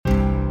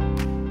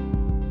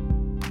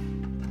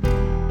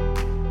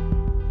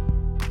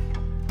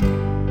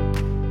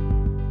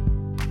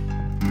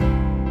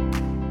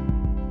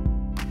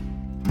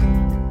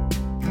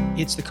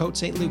It's the Côte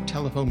St. Luc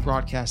telephone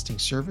broadcasting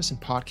service and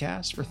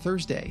podcast for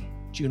Thursday,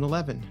 June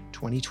 11,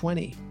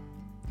 2020.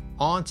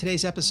 On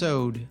today's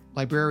episode,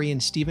 librarian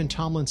Stephen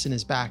Tomlinson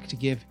is back to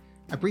give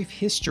a brief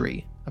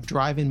history of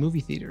drive-in movie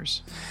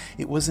theaters.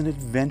 It was an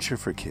adventure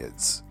for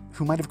kids,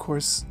 who might, of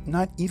course,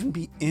 not even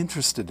be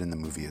interested in the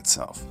movie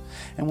itself,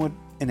 and would,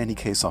 in any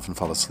case, often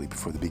fall asleep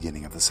before the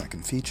beginning of the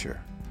second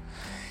feature.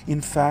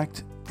 In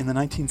fact, in the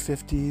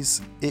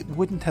 1950s, it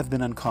wouldn't have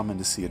been uncommon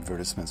to see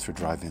advertisements for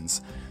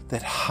drive-ins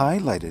that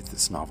highlighted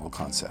this novel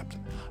concept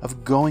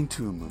of going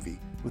to a movie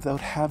without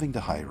having to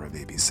hire a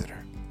babysitter.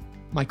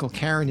 Michael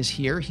Carin is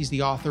here. He's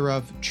the author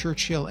of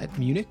Churchill at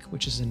Munich,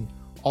 which is an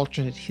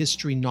alternate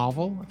history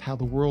novel of how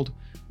the world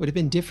would have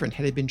been different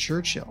had it been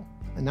Churchill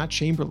and not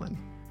Chamberlain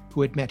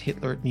who had met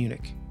Hitler at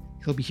Munich.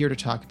 He'll be here to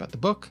talk about the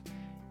book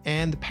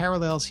and the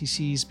parallels he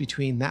sees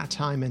between that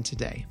time and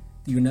today.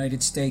 The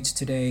United States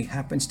today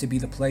happens to be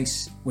the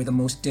place where the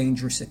most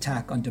dangerous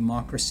attack on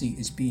democracy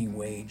is being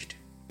waged.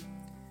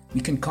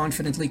 We can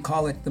confidently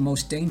call it the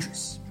most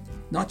dangerous,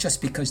 not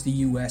just because the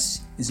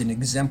U.S. is an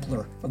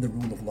exemplar of the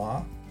rule of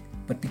law,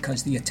 but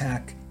because the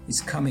attack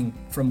is coming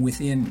from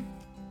within.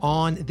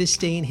 On this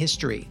day in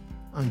history,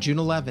 on June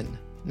 11,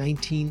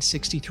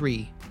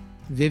 1963,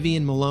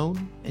 Vivian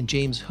Malone and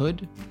James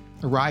Hood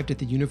arrived at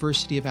the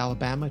University of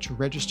Alabama to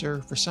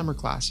register for summer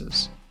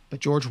classes. But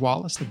George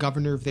Wallace, the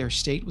governor of their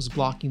state, was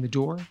blocking the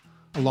door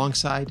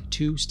alongside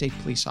two state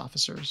police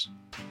officers.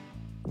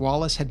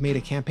 Wallace had made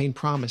a campaign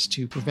promise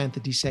to prevent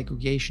the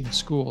desegregation of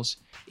schools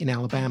in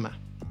Alabama.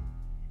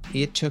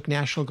 It took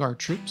National Guard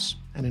troops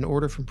and an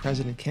order from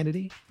President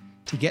Kennedy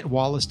to get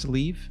Wallace to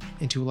leave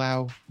and to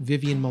allow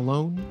Vivian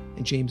Malone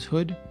and James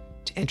Hood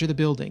to enter the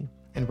building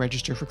and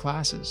register for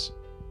classes.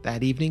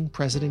 That evening,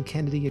 President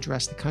Kennedy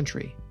addressed the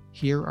country.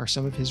 Here are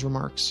some of his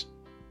remarks.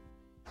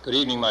 Good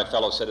evening, my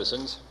fellow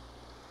citizens.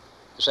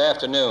 This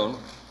afternoon,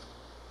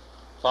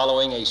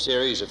 following a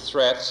series of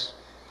threats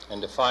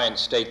and defiant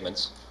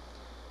statements,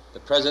 the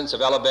presence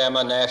of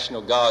Alabama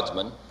National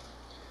Guardsmen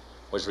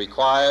was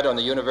required on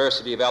the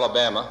University of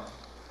Alabama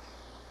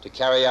to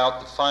carry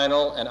out the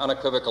final and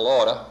unequivocal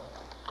order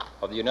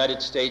of the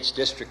United States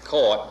District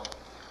Court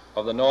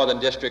of the Northern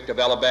District of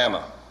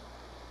Alabama.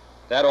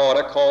 That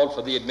order called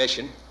for the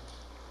admission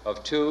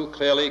of two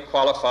clearly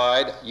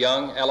qualified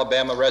young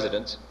Alabama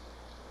residents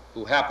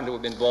who happened to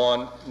have been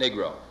born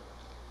Negro.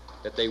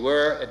 That they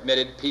were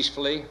admitted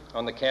peacefully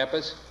on the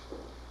campus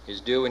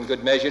is due in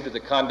good measure to the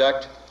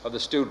conduct of the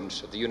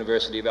students of the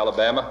University of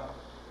Alabama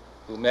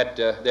who met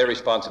their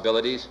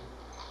responsibilities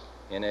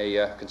in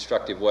a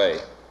constructive way.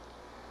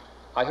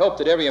 I hope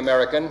that every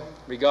American,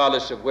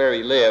 regardless of where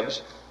he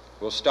lives,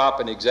 will stop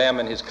and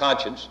examine his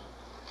conscience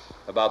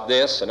about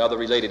this and other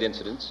related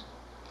incidents.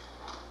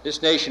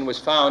 This nation was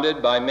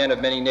founded by men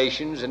of many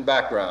nations and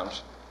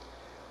backgrounds.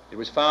 It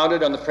was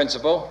founded on the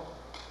principle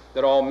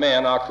that all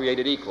men are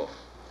created equal,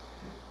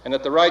 and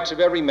that the rights of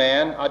every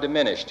man are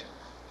diminished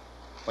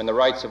when the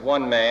rights of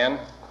one man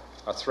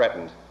are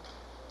threatened.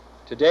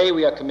 Today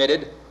we are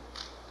committed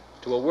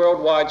to a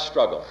worldwide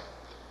struggle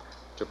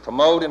to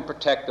promote and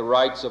protect the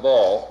rights of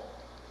all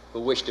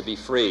who wish to be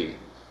free.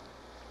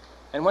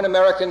 And when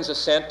Americans are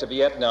sent to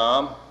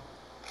Vietnam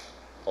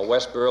or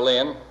West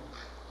Berlin,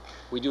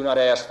 we do not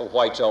ask for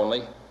whites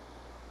only.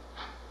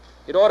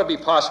 It ought to be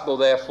possible,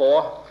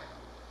 therefore,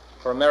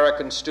 for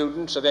American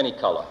students of any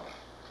color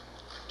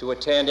to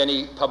attend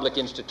any public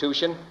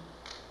institution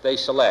they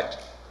select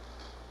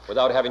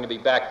without having to be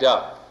backed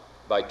up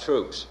by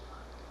troops.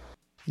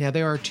 Now,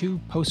 there are two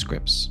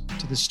postscripts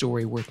to the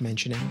story worth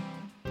mentioning.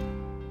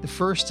 The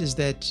first is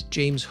that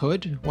James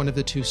Hood, one of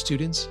the two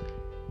students,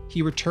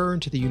 he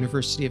returned to the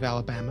University of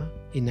Alabama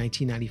in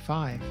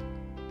 1995,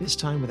 this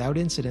time without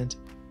incident,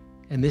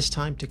 and this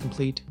time to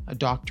complete a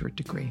doctorate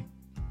degree.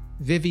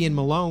 Vivian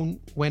Malone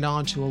went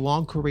on to a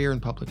long career in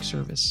public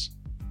service,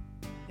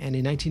 and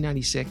in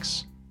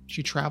 1996,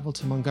 she traveled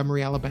to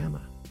Montgomery,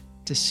 Alabama,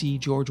 to see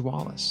George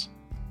Wallace.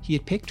 He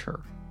had picked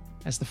her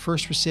as the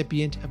first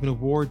recipient of an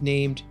award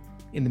named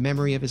in the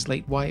memory of his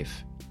late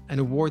wife, an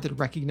award that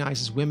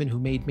recognizes women who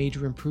made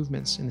major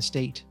improvements in the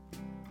state.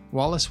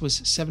 Wallace was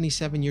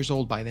 77 years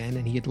old by then,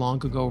 and he had long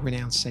ago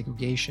renounced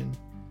segregation.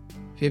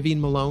 Vivian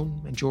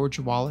Malone and George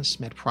Wallace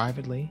met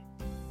privately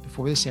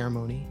before the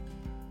ceremony,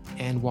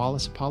 and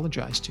Wallace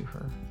apologized to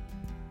her.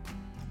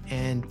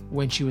 And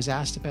when she was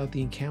asked about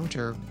the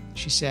encounter,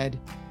 she said,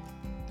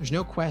 "There's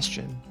no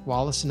question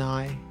Wallace and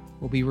I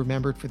will be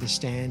remembered for the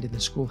stand in the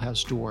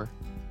schoolhouse door.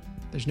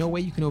 There's no way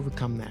you can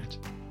overcome that.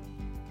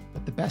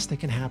 But the best that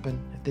can happen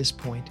at this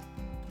point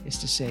is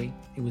to say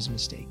it was a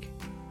mistake.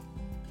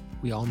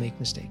 We all make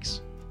mistakes."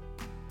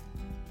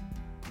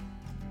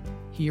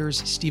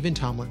 Here's Stephen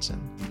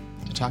Tomlinson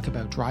to talk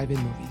about drive-in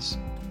movies.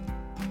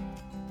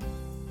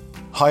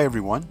 Hi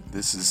everyone,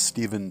 this is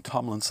Stephen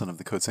Tomlinson of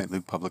the Côte St.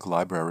 Luc Public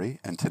Library,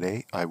 and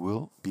today I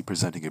will be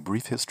presenting a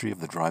brief history of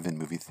the drive-in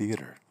movie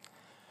theater.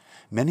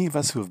 Many of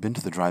us who have been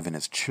to the drive-in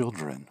as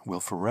children will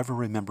forever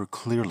remember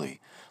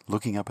clearly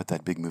looking up at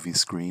that big movie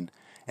screen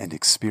and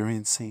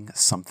experiencing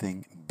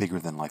something bigger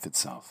than life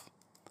itself.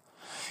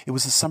 It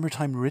was a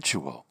summertime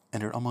ritual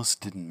and it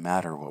almost didn't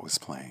matter what was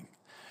playing.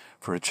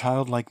 For a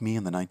child like me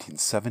in the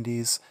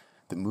 1970s,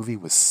 the movie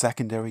was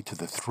secondary to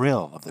the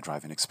thrill of the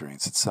drive-in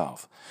experience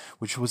itself,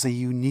 which was a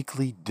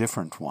uniquely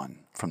different one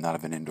from that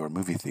of an indoor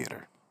movie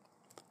theater.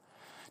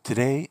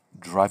 Today,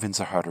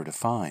 drive-ins are harder to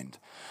find,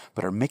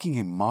 but are making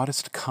a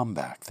modest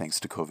comeback thanks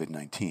to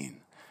COVID-19.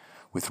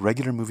 With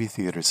regular movie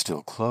theaters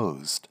still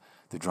closed,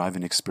 the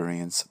drive-in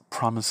experience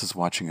promises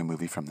watching a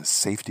movie from the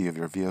safety of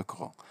your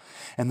vehicle,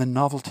 and the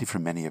novelty for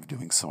many of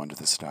doing so under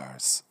the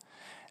stars.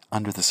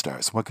 Under the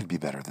stars, what could be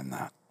better than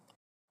that?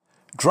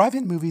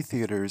 Drive-in movie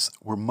theaters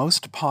were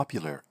most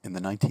popular in the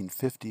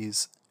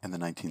 1950s and the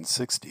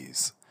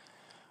 1960s,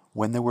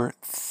 when there were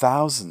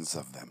thousands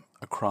of them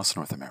across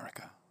North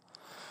America.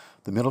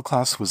 The middle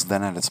class was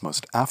then at its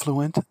most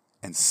affluent,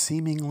 and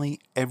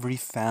seemingly every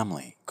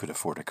family could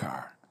afford a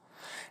car.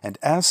 And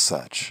as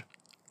such,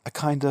 a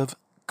kind of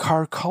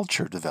car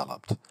culture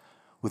developed,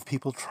 with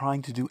people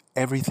trying to do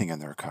everything in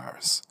their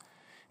cars,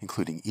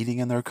 including eating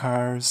in their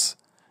cars,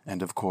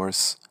 and of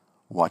course,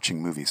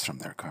 watching movies from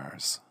their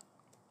cars.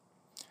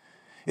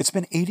 It's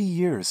been 80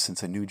 years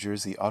since a New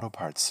Jersey auto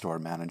parts store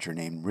manager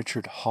named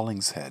Richard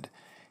Hollingshead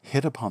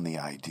hit upon the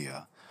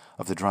idea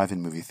of the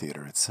drive-in movie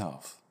theater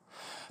itself.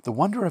 The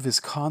wonder of his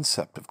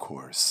concept, of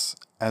course,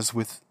 as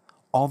with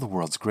all the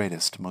world's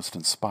greatest, most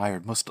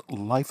inspired, most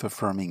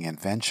life-affirming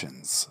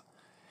inventions,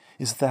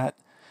 is that,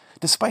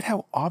 despite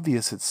how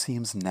obvious it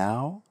seems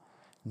now,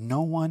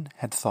 no one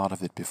had thought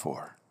of it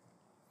before.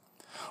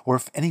 Or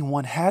if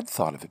anyone had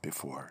thought of it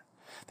before,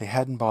 they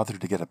hadn't bothered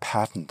to get a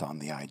patent on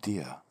the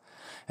idea,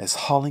 as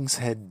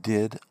Hollingshead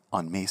did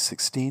on May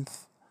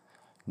 16th,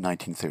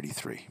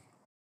 1933.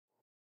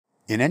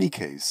 In any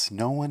case,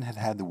 no one had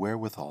had the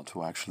wherewithal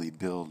to actually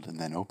build and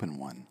then open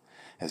one,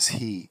 as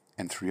he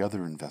and 3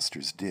 other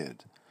investors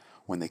did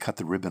when they cut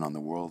the ribbon on the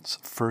world's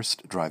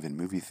first drive-in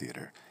movie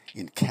theater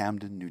in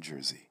Camden, New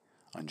Jersey,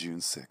 on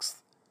June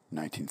 6,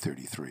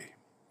 1933.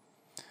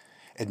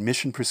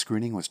 Admission per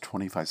screening was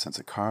 25 cents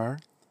a car,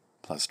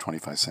 plus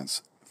 25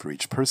 cents for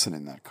each person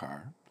in that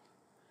car.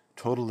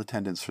 Total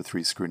attendance for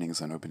 3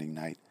 screenings on opening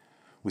night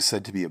was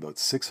said to be about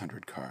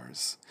 600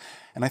 cars.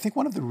 And I think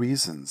one of the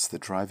reasons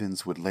that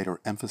drive-ins would later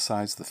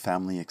emphasize the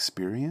family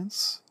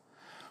experience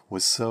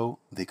was so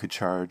they could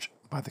charge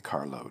by the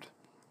carload.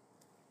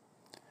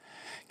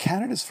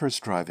 Canada's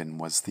first drive-in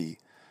was the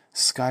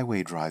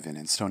Skyway Drive-In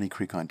in Stony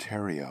Creek,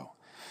 Ontario.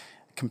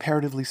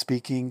 Comparatively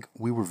speaking,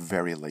 we were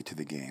very late to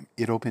the game.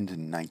 It opened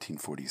in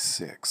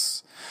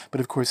 1946.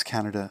 But of course,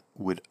 Canada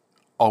would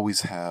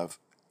always have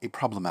a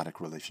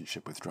problematic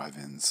relationship with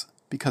drive-ins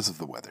because of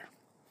the weather.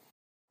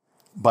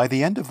 By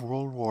the end of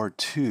World War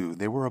II,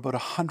 there were about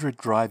 100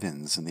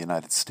 drive-ins in the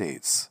United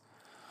States.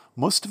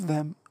 Most of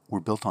them were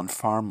built on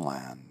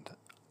farmland,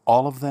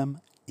 all of them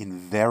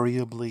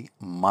invariably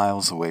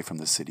miles away from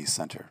the city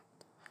center.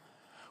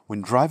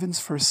 When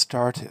drive-ins first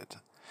started,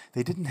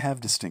 they didn't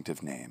have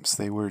distinctive names.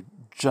 They were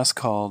just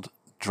called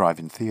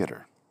drive-in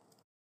theater.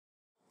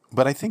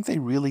 But I think they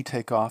really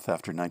take off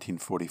after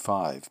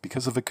 1945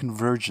 because of a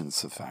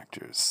convergence of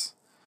factors.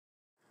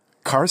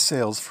 Car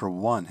sales, for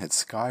one, had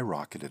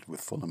skyrocketed with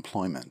full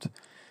employment,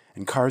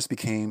 and cars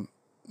became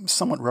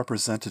somewhat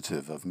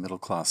representative of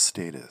middle-class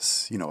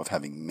status, of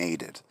having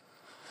made it.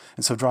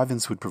 And so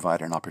drive-ins would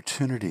provide an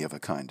opportunity of a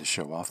kind to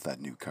show off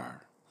that new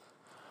car.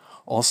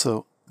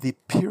 Also, the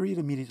period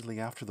immediately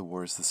after the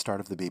war is the start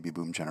of the baby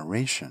boom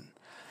generation,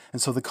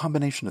 and so the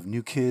combination of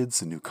new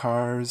kids and new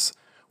cars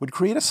would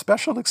create a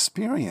special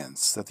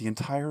experience that the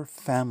entire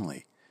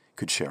family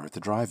could share at the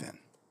drive-in.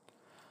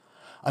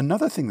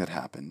 Another thing that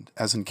happened,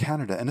 as in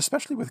Canada, and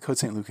especially with Côte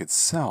Saint-Luc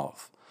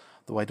itself,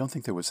 though I don't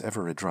think there was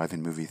ever a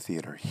drive-in movie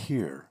theater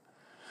here,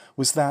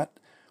 was that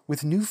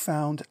with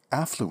newfound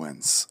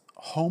affluence,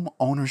 home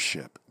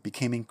ownership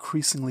became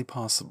increasingly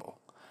possible,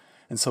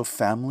 and so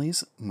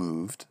families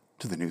moved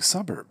to the new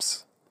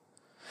suburbs.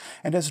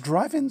 And as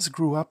drive-ins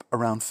grew up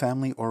around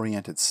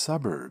family-oriented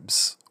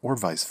suburbs, or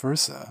vice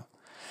versa,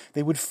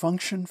 they would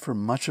function for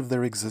much of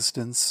their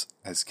existence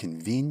as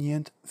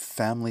convenient,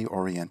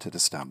 family-oriented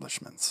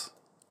establishments.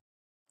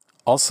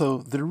 Also,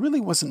 there really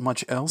wasn't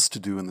much else to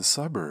do in the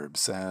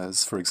suburbs,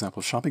 as, for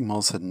example, shopping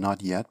malls had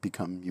not yet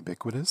become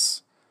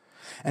ubiquitous.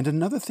 And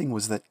another thing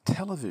was that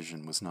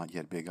television was not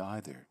yet big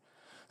either.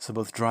 So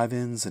both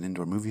drive-ins and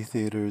indoor movie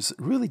theaters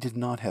really did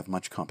not have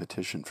much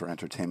competition for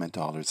entertainment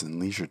dollars and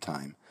leisure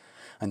time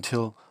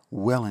until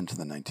well into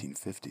the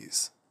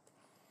 1950s.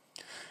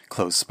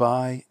 Close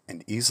by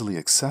and easily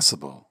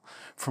accessible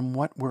from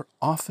what were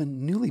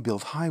often newly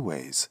built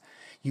highways,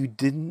 you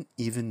didn't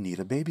even need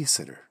a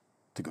babysitter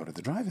to go to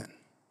the drive-in.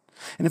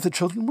 And if the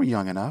children were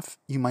young enough,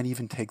 you might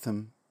even take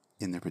them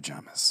in their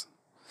pajamas.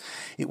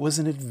 It was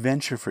an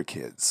adventure for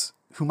kids,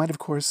 who might, of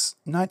course,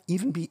 not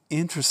even be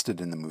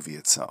interested in the movie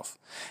itself,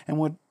 and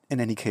would, in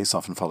any case,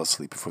 often fall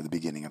asleep before the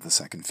beginning of the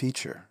second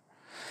feature.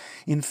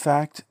 In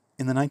fact,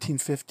 in the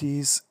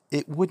 1950s,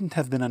 it wouldn't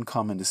have been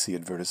uncommon to see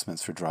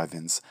advertisements for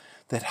drive-ins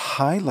that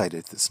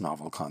highlighted this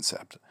novel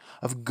concept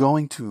of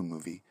going to a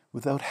movie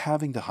without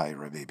having to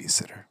hire a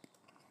babysitter.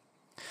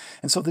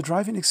 And so the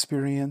drive-in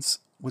experience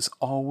was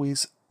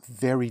always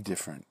very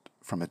different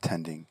from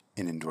attending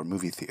an indoor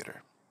movie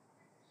theater.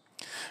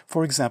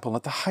 For example,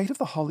 at the height of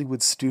the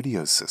Hollywood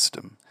studio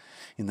system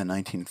in the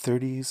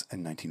 1930s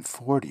and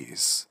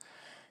 1940s,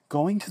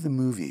 going to the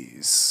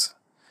movies,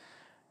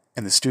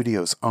 and the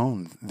studios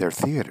owned their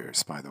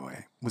theaters, by the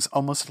way, was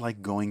almost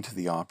like going to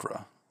the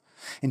opera.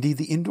 Indeed,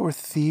 the indoor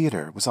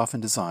theater was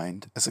often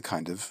designed as a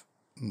kind of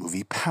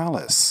movie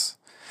palace,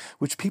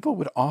 which people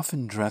would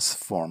often dress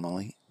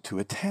formally to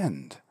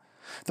attend,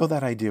 though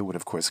that idea would,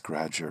 of course,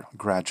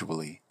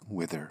 gradually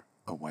wither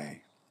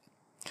away.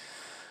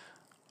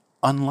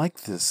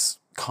 Unlike this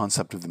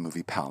concept of the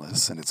movie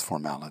palace and its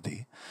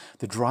formality,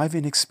 the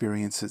drive-in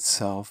experience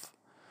itself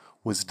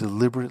was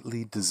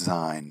deliberately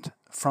designed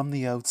from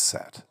the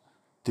outset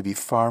to be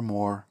far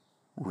more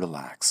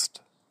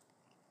relaxed.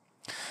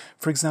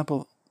 For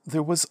example,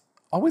 there was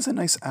always a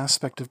nice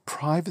aspect of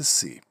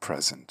privacy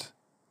present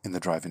in the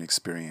drive-in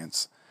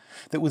experience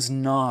that was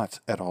not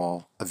at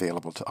all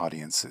available to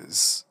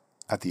audiences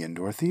at the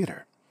indoor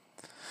theater.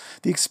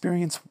 The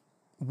experience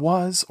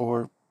was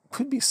or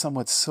could be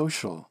somewhat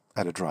social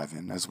at a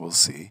drive-in, as we'll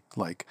see,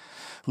 like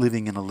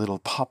living in a little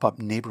pop-up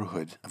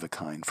neighborhood of a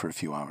kind for a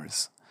few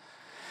hours.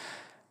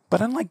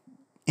 But unlike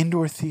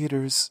indoor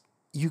theaters,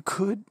 you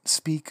could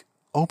speak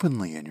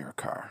openly in your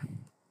car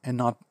and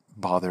not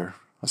bother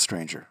a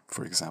stranger,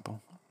 for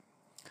example,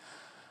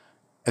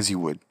 as you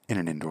would in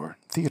an indoor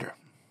theater.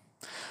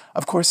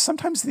 Of course,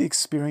 sometimes the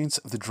experience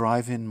of the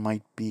drive-in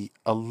might be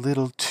a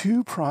little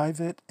too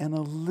private and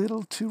a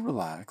little too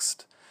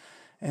relaxed,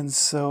 and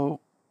so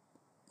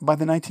by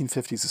the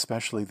 1950s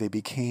especially, they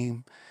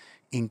became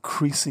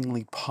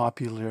increasingly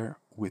popular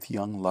with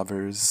young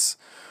lovers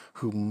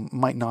who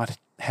might not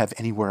have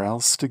anywhere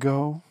else to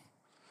go.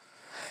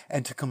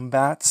 And to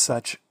combat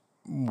such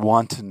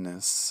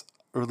wantonness,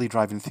 early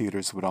drive-in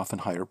theaters would often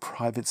hire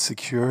private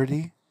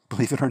security,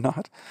 believe it or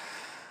not,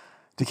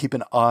 to keep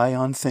an eye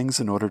on things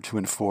in order to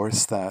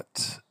enforce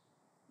that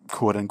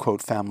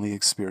quote-unquote family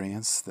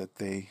experience that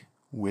they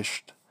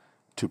wished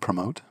to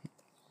promote.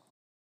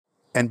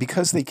 And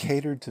because they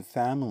catered to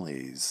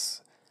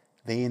families,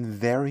 they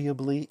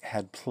invariably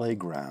had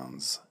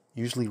playgrounds,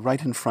 usually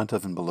right in front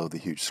of and below the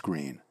huge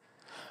screen,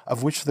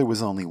 of which there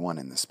was only one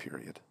in this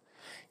period,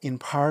 in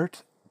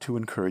part to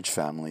encourage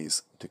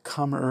families to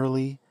come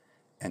early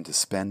and to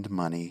spend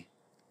money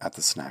at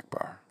the snack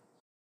bar.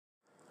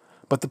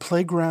 But the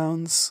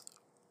playgrounds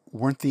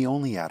weren't the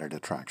only added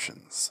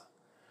attractions.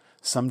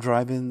 Some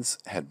drive-ins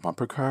had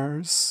bumper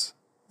cars,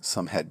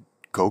 some had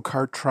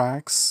go-kart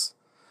tracks,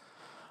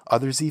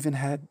 others even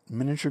had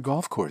miniature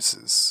golf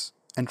courses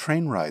and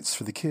train rides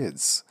for the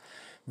kids.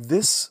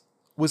 This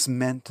was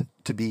meant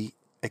to be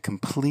a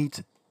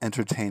complete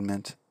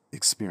entertainment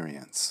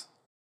experience.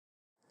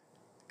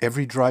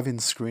 Every drive-in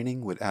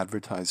screening would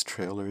advertise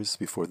trailers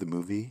before the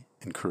movie,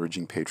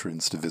 encouraging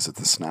patrons to visit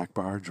the snack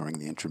bar during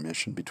the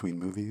intermission between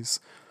movies,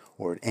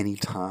 or at any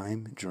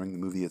time during the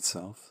movie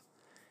itself.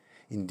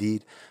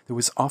 Indeed, there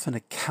was often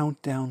a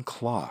countdown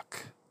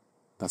clock.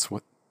 That's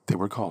what they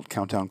were called,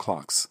 countdown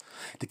clocks,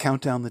 to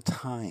count down the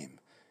time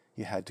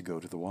you had to go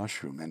to the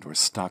washroom and or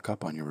stock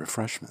up on your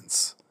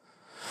refreshments,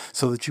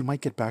 so that you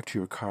might get back to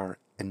your car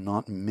and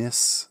not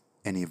miss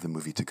any of the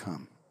movie to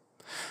come,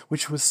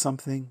 which was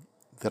something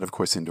that, of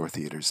course, indoor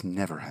theaters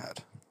never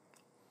had.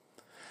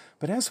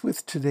 But as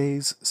with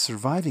today's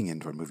surviving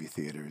indoor movie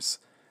theaters,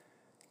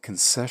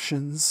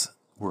 concessions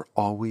were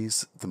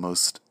always the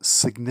most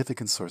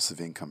significant source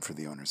of income for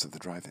the owners of the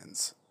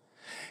drive-ins.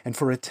 And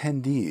for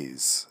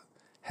attendees,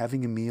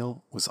 having a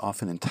meal was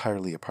often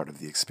entirely a part of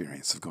the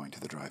experience of going to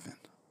the drive-in.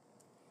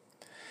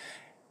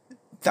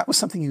 That was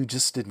something you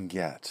just didn't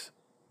get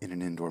in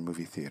an indoor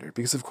movie theater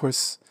because, of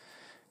course,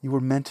 you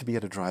were meant to be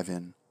at a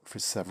drive-in for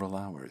several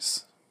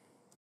hours,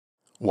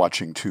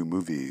 watching two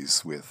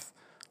movies with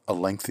a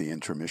lengthy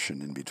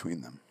intermission in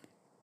between them.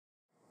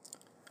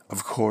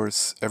 Of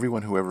course,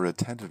 everyone who ever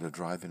attended a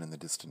drive-in in the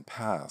distant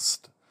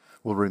past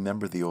will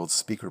remember the old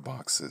speaker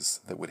boxes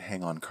that would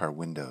hang on car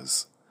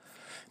windows.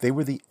 They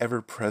were the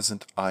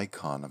ever-present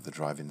icon of the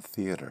drive-in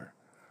theater,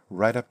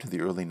 right up to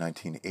the early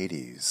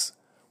 1980s,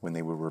 when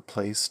they were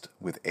replaced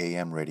with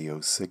AM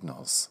radio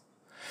signals.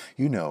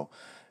 You know,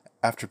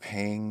 after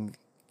paying,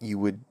 you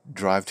would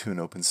drive to an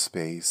open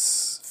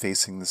space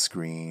facing the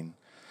screen,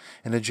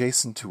 and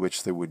adjacent to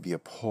which there would be a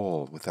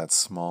pole with that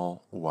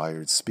small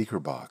wired speaker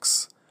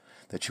box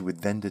that you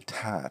would then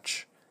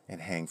detach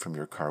and hang from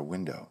your car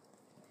window.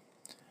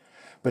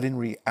 But in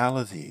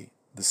reality,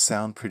 the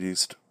sound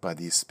produced by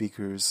these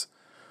speakers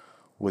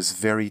was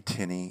very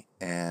tinny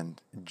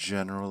and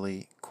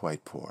generally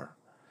quite poor.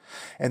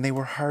 And they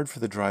were hard for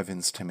the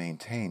drive-ins to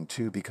maintain,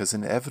 too, because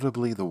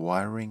inevitably the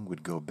wiring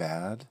would go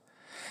bad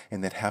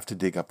and they'd have to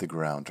dig up the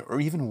ground, or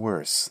even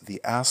worse,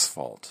 the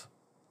asphalt,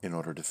 in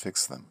order to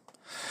fix them.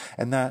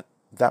 And that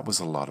was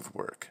a lot of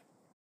work.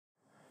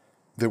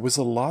 There was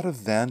a lot of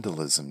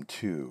vandalism,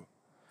 too,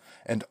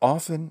 and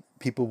often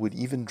people would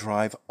even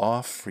drive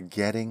off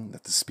forgetting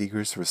that the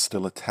speakers were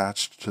still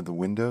attached to the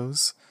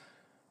windows,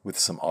 with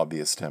some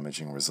obvious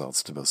damaging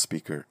results to both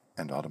speaker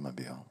and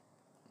automobile.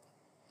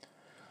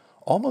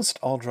 Almost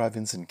all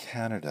drive-ins in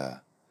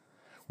Canada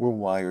were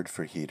wired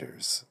for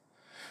heaters,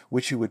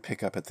 which you would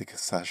pick up at the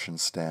concession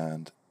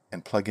stand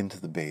and plug into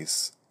the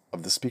base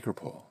of the speaker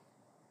pole.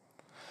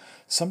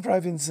 Some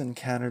drive-ins in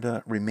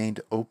Canada remained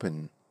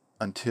open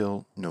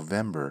until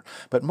November,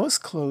 but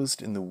most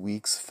closed in the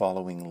weeks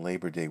following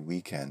Labor Day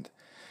weekend,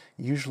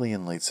 usually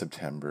in late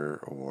September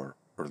or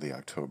early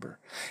October,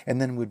 and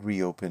then would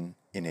reopen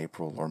in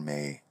April or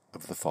May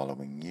of the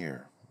following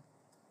year.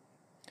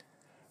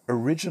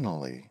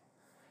 Originally,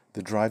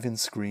 the drive-in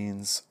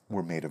screens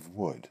were made of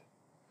wood,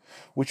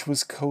 which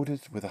was coated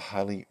with a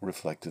highly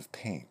reflective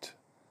paint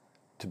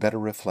to better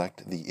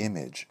reflect the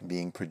image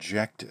being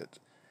projected,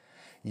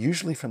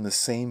 usually from the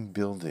same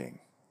building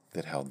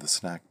that held the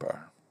snack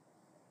bar.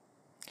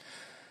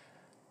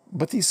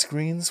 But these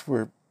screens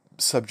were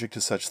subject to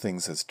such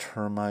things as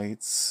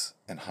termites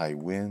and high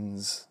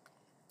winds,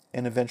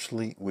 and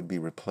eventually would be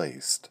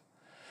replaced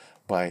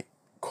by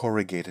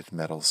corrugated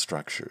metal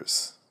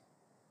structures.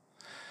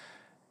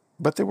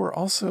 But there were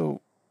also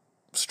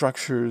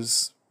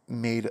structures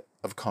made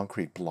of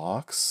concrete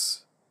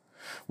blocks,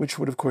 which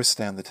would of course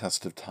stand the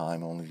test of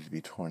time only to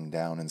be torn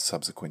down in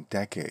subsequent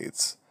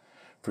decades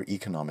for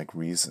economic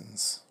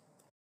reasons.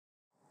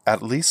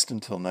 At least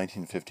until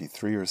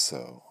 1953 or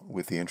so,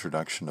 with the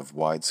introduction of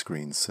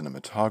widescreen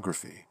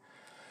cinematography,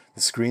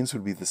 the screens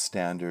would be the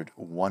standard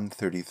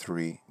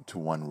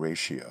 1:33:1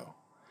 ratio,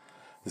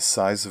 the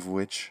size of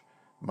which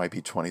might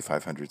be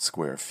 2,500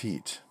 square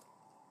feet.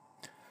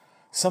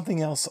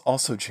 Something else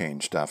also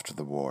changed after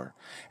the war,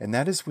 and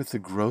that is with the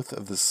growth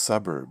of the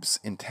suburbs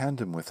in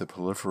tandem with the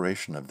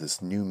proliferation of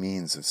this new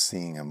means of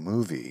seeing a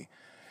movie.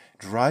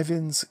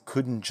 Drive-ins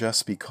couldn't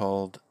just be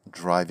called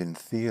drive-in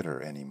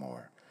theater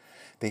anymore.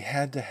 They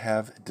had to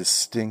have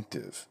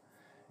distinctive,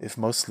 if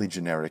mostly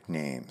generic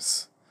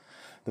names,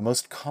 the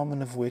most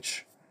common of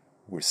which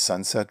were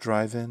Sunset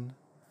Drive-In,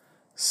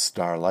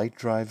 Starlight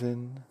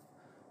Drive-In,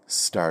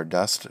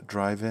 Stardust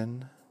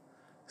Drive-In,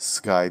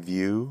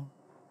 Skyview,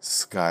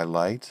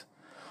 Skylight,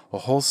 a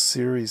whole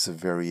series of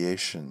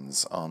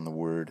variations on the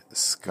word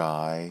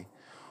sky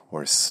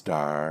or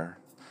star.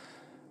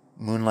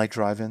 Moonlight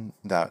Drive-In,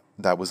 that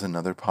was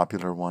another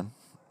popular one.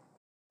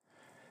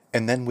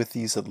 And then with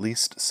these at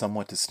least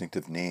somewhat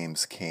distinctive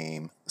names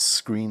came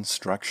screen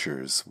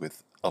structures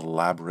with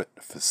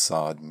elaborate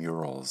facade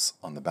murals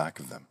on the back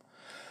of them,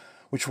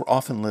 which were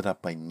often lit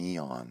up by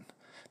neon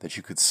that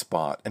you could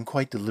spot, and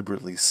quite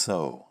deliberately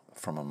so,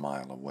 from a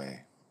mile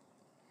away.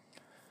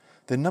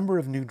 The number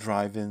of new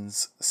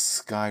drive-ins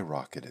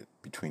skyrocketed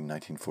between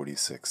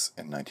 1946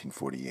 and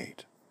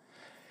 1948.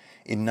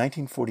 In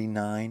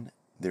 1949,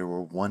 there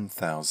were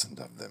 1,000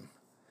 of them.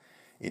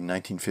 In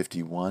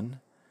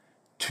 1951,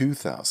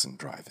 2,000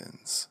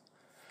 drive-ins.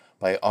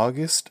 By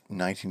August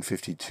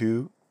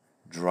 1952,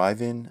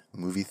 drive-in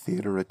movie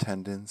theater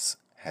attendance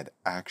had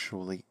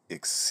actually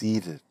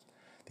exceeded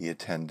the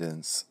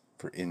attendance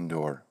for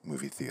indoor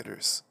movie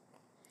theaters.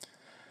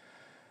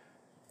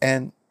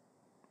 And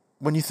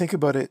when you think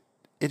about it,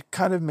 it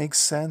kind of makes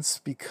sense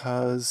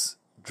because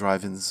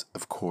drive-ins,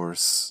 of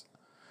course,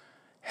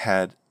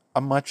 had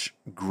a much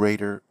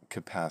greater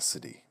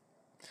capacity.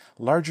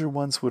 Larger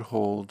ones would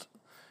hold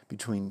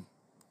between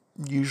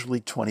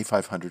usually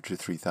 2,500 to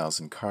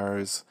 3,000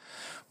 cars,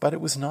 but it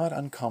was not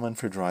uncommon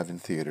for drive-in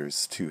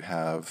theaters to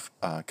have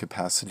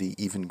capacity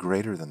even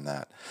greater than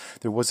that.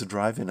 There was a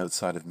drive-in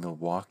outside of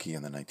Milwaukee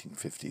in the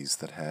 1950s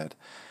that had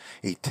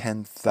a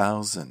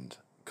 10,000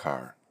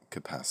 car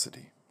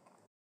capacity.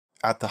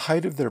 At the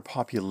height of their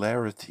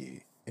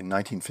popularity in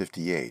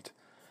 1958,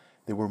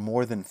 there were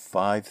more than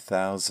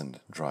 5,000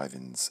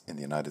 drive-ins in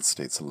the United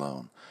States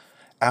alone,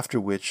 after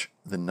which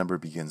the number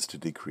begins to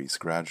decrease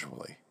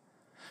gradually.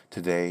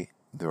 Today,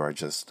 there are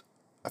just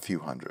a few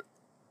hundred.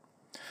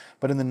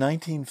 But in the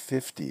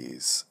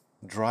 1950s,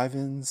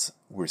 drive-ins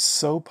were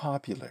so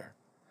popular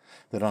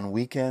that on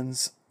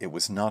weekends it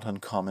was not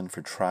uncommon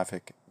for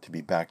traffic to be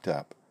backed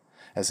up,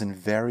 as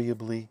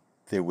invariably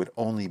there would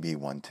only be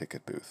one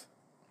ticket booth.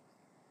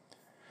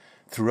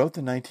 Throughout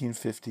the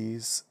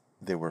 1950s,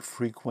 there were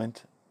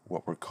frequent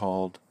what were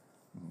called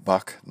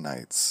buck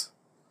nights,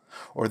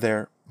 or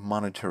their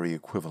monetary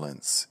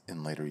equivalents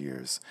in later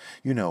years.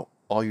 You know,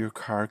 all your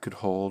car could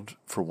hold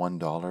for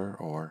 $1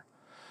 or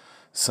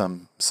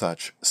some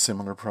such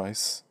similar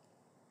price.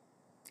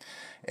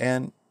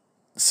 And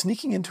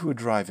sneaking into a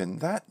drive-in,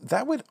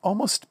 that would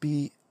almost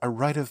be a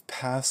rite of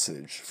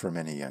passage for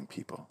many young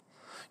people.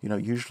 You know,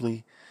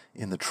 usually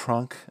in the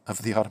trunk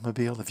of the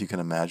automobile, if you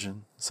can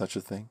imagine such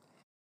a thing.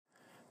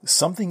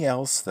 Something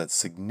else that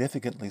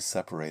significantly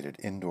separated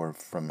indoor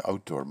from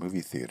outdoor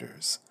movie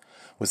theaters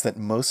was that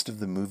most of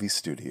the movie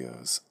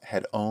studios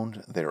had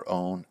owned their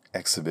own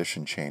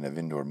exhibition chain of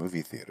indoor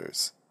movie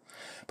theaters.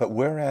 But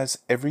whereas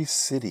every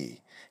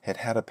city had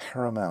had a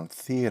Paramount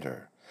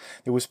theater,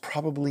 there was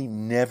probably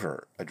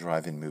never a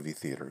drive-in movie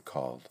theater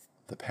called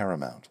the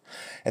Paramount.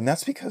 And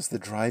that's because the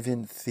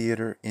drive-in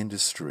theater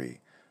industry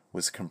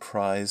was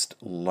comprised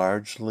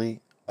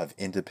largely of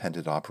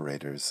independent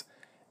operators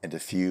and a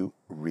few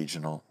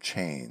regional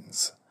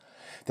chains.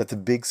 that the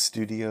big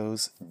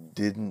studios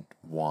didn't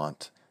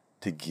want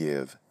to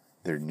give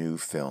their new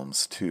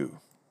films to.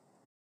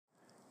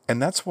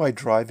 And that's why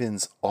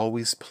drive-ins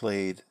always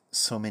played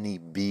so many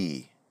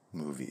B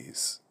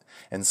movies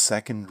and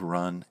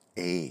second-run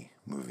A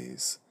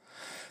movies.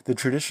 The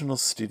traditional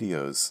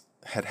studios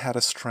had had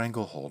a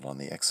stranglehold on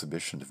the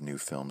exhibition of new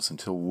films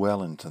until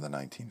well into the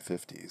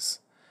 1950s.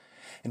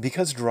 And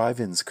because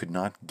drive-ins could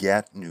not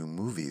get new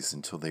movies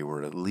until they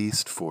were at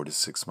least 4 to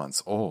 6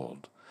 months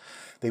old,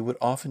 they would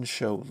often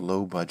show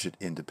low-budget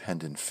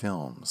independent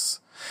films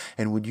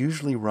and would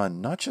usually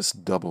run not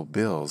just double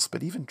bills,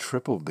 but even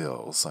triple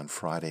bills on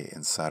Friday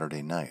and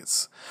Saturday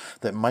nights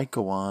that might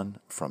go on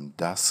from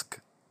dusk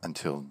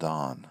until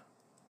dawn.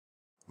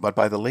 But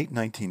by the late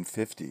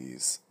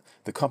 1950s,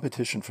 the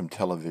competition from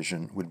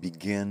television would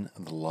begin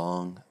the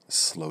long,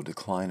 slow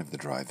decline of the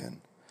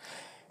drive-in,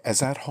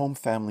 as at-home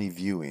family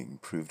viewing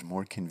proved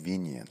more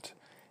convenient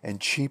and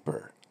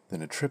cheaper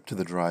than a trip to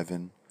the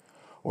drive-in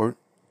or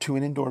to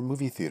an indoor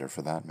movie theater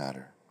for that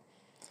matter.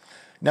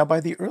 Now, by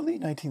the early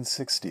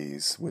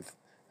 1960s, with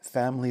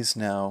families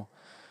now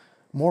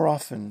more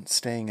often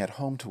staying at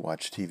home to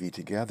watch TV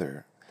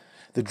together,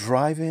 the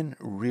drive-in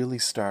really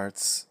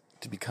starts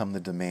to become the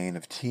domain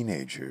of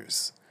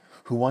teenagers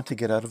who want to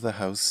get out of the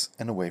house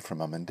and away from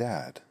mom and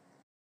dad.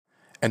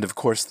 And of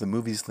course, the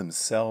movies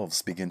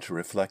themselves begin to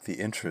reflect the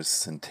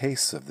interests and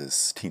tastes of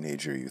this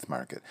teenager youth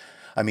market.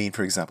 I mean,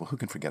 for example, who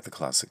can forget the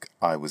classic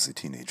I Was a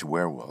Teenage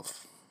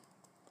Werewolf?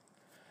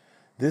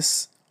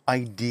 This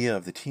idea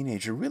of the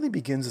teenager really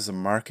begins as a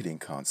marketing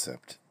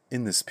concept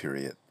in this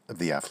period of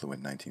the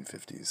affluent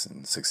 1950s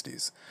and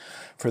 60s.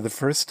 For the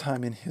first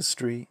time in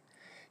history,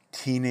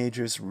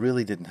 teenagers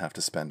really didn't have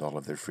to spend all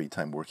of their free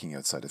time working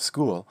outside of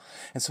school,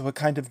 and so a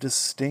kind of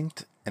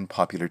distinct and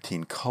popular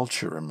teen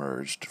culture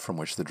emerged from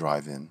which the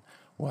drive-in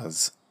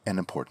was an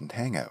important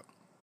hangout.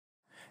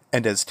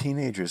 And as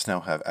teenagers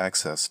now have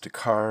access to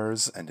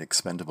cars and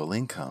expendable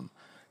income,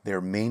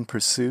 their main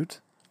pursuit,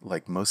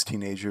 like most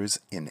teenagers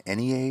in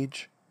any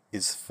age,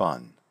 is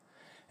fun.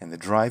 And the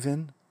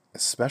drive-in,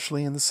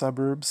 especially in the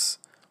suburbs,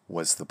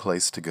 was the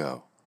place to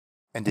go.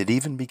 And it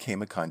even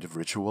became a kind of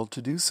ritual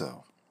to do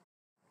so.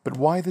 But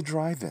why the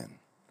drive-in?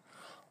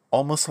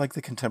 Almost like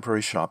the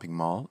contemporary shopping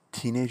mall,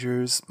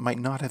 teenagers might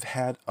not have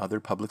had other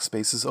public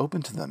spaces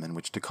open to them in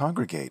which to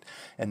congregate,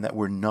 and that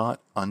were not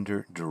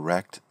under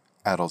direct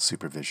adult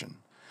supervision,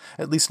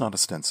 at least not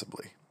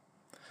ostensibly.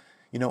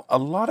 You know, a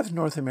lot of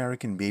North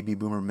American baby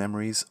boomer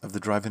memories of the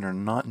drive-in are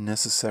not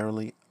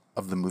necessarily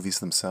of the movies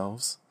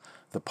themselves,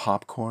 the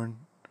popcorn,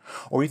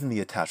 or even the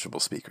attachable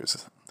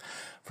speakers.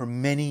 For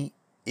many,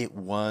 it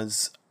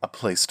was a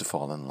place to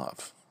fall in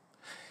love.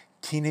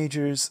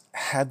 Teenagers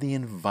had the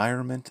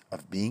environment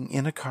of being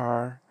in a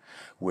car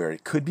where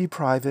it could be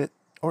private,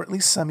 or at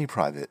least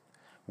semi-private,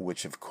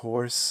 which of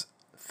course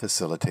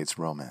facilitates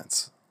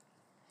romance.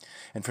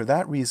 And for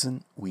that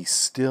reason, we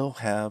still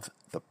have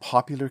the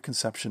popular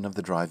conception of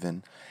the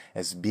drive-in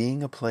as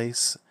being a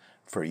place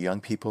for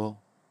young people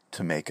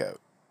to make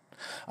out.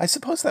 I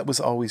suppose that was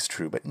always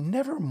true, but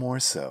never more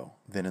so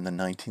than in the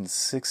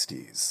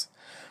 1960s,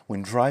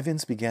 when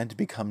drive-ins began to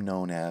become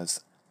known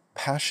as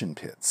passion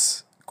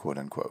pits, quote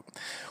unquote,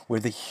 where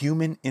the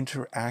human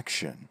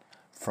interaction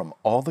from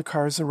all the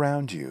cars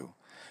around you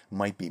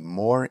might be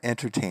more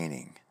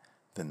entertaining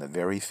than the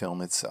very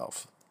film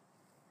itself.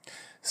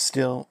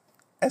 Still,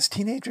 as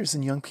teenagers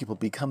and young people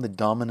become the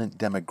dominant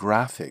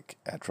demographic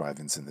at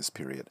drive-ins in this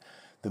period,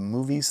 the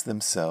movies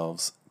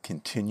themselves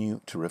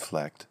continue to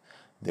reflect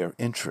their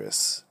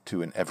interests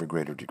to an ever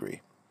greater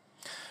degree.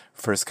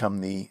 First come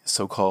the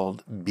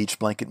so-called beach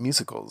blanket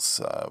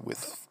musicals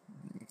with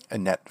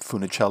Annette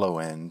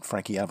Funicello and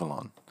Frankie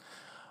Avalon.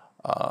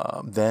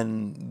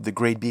 Then the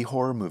grade B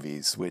horror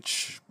movies,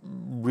 which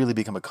really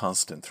become a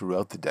constant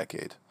throughout the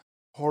decade.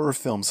 Horror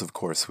films, of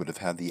course, would have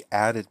had the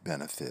added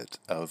benefit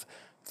of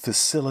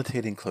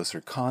facilitating closer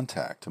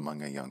contact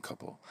among a young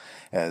couple,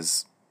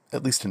 as,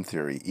 at least in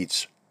theory,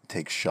 each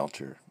takes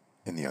shelter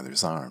in the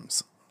other's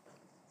arms.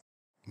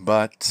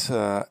 But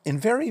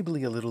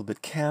invariably a little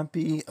bit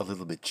campy, a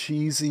little bit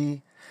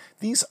cheesy,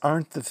 these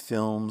aren't the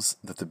films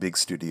that the big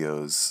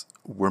studios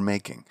were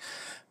making.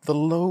 The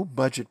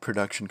low-budget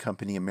production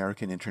company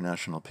American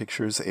International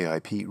Pictures,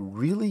 AIP,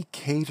 really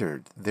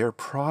catered their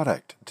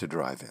product to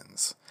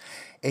drive-ins.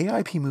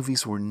 AIP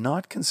movies were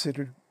not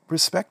considered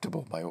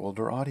respectable by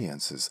older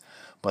audiences,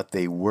 but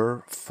they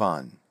were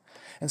fun,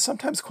 and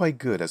sometimes quite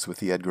good, as with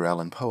the Edgar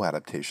Allan Poe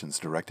adaptations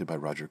directed by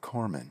Roger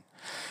Corman.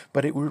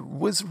 But it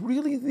was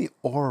really the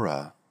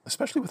aura,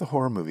 especially with the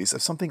horror movies,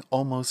 of something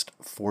almost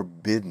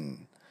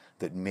forbidden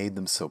that made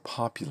them so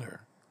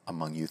popular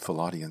among youthful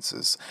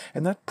audiences,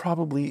 and that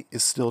probably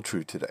is still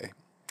true today.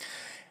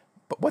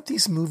 But what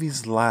these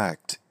movies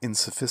lacked in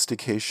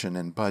sophistication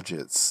and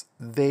budgets,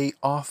 they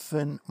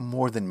often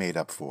more than made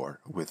up for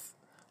with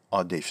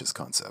audacious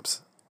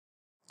concepts.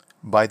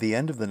 By the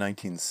end of the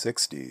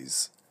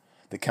 1960s,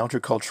 the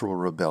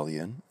countercultural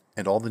rebellion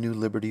and all the new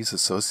liberties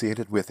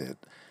associated with it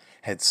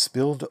had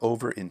spilled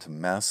over into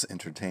mass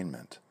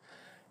entertainment,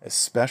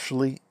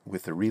 especially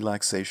with the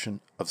relaxation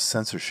of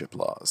censorship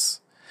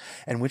laws,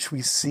 and which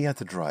we see at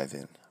the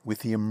drive-in with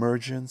the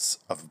emergence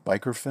of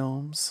biker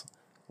films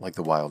like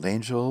The Wild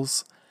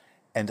Angels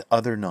and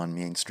other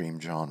non-mainstream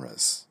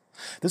genres.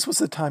 This was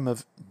the time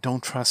of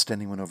don't trust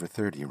anyone over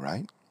 30,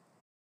 right?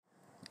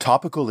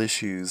 Topical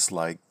issues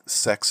like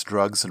sex,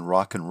 drugs, and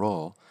rock and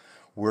roll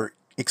were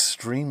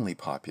extremely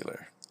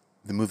popular,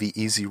 the movie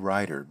Easy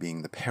Rider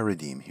being the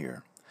paradigm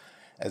here,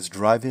 as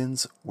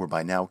drive-ins were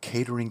by now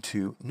catering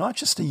to not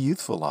just a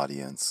youthful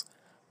audience,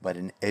 but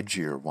an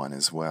edgier one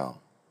as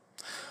well.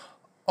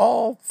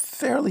 All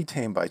fairly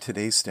tame by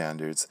today's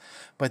standards,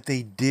 but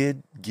they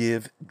did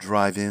give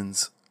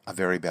drive-ins a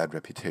very bad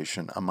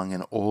reputation among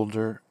an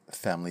older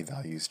family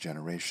values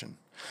generation,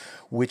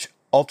 which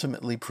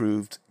ultimately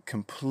proved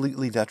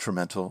completely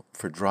detrimental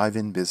for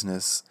drive-in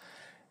business,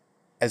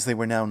 as they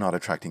were now not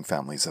attracting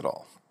families at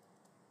all.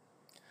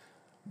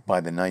 By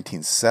the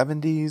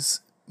 1970s,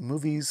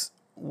 movies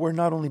were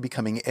not only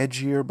becoming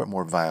edgier, but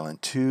more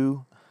violent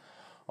too.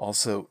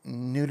 Also,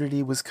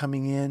 nudity was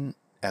coming in,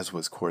 as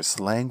was coarse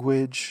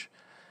language,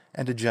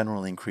 and a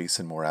general increase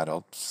in more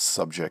adult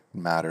subject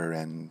matter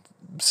and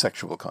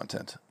sexual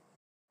content.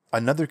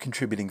 Another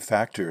contributing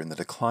factor in the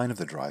decline of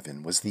the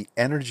drive-in was the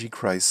energy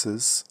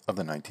crisis of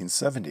the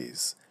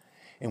 1970s,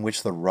 in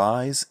which the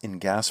rise in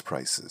gas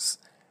prices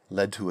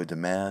led to a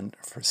demand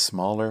for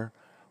smaller,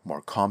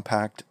 more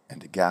compact,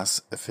 and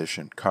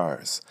gas-efficient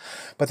cars.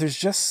 But there's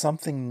just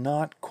something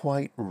not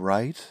quite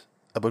right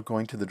about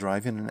going to the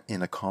drive-in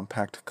in a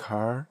compact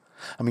car.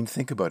 I mean,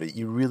 think about it.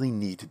 You really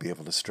need to be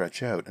able to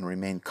stretch out and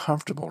remain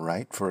comfortable,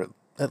 right, for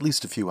at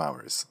least a few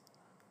hours.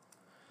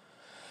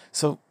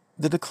 So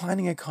the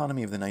declining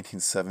economy of the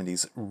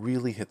 1970s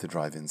really hit the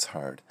drive-ins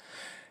hard.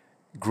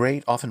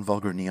 Great, often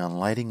vulgar neon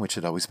lighting, which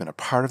had always been a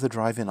part of the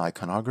drive-in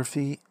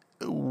iconography,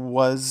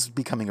 was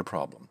becoming a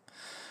problem.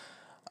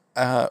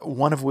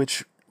 One of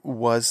which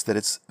was that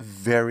it's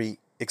very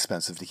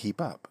expensive to keep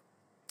up.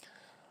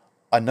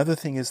 Another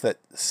thing is that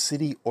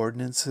city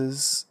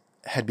ordinances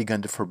had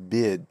begun to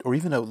forbid or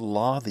even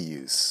outlaw the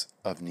use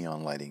of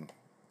neon lighting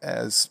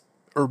as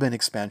urban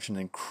expansion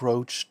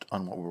encroached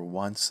on what were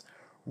once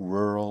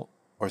rural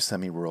or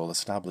semi-rural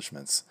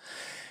establishments.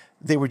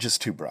 They were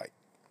just too bright.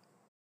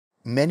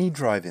 Many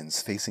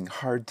drive-ins facing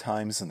hard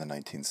times in the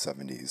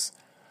 1970s,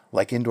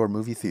 like indoor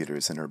movie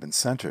theaters in urban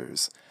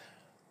centers,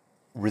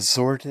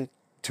 resorted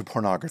to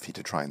pornography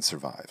to try and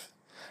survive,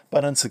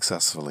 but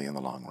unsuccessfully in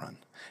the long run,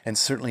 and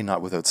certainly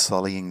not without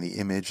sullying the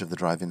image of the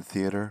drive-in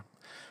theater,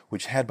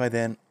 which had by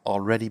then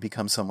already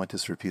become somewhat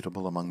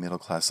disreputable among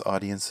middle-class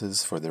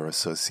audiences for their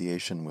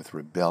association with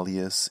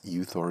rebellious,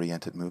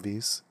 youth-oriented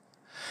movies.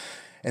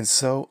 And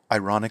so,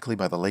 ironically,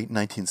 by the late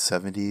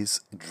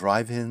 1970s,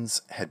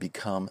 drive-ins had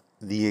become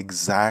the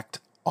exact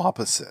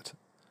opposite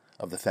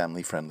of the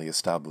family-friendly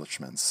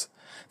establishments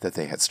that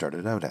they had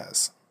started out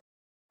as.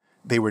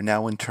 They were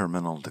now in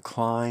terminal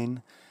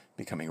decline,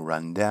 becoming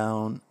run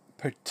down,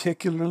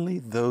 particularly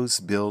those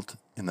built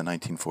in the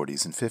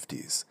 1940s and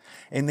 50s.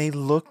 And they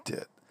looked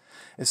it,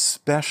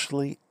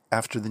 especially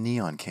after the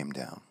neon came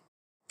down.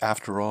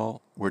 After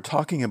all, we're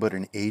talking about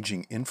an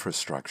aging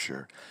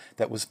infrastructure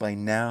that was by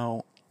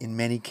now, in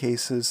many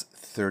cases,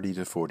 30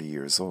 to 40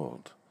 years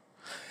old.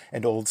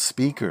 And old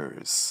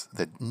speakers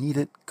that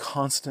needed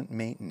constant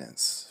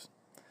maintenance,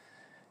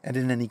 and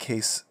in any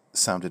case,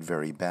 sounded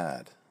very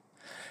bad.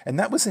 And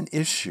that was an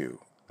issue,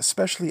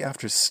 especially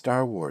after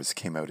Star Wars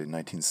came out in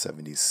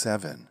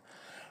 1977,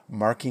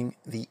 marking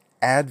the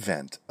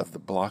advent of the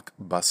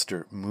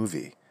blockbuster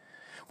movie,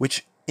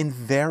 which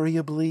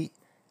invariably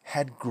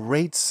had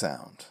great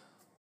sound.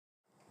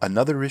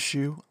 Another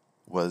issue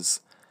was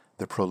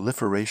the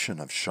proliferation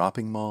of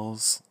shopping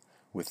malls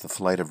with the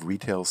flight of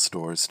retail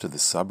stores to the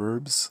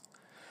suburbs,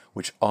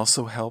 which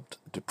also helped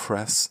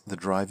depress the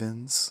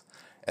drive-ins,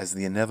 as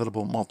the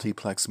inevitable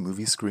multiplex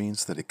movie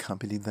screens that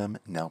accompanied them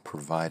now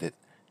provided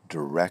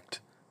direct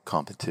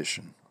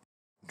competition.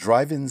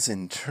 Drive-ins,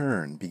 in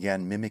turn,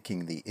 began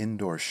mimicking the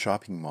indoor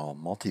shopping mall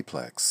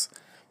multiplex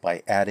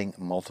by adding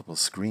multiple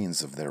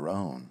screens of their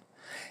own,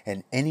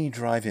 and any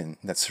drive-in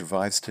that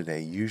survives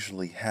today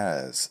usually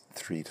has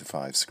 3 to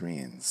 5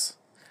 screens.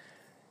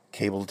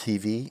 Cable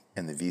TV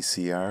and the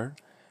VCR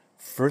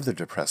further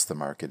depressed the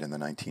market in the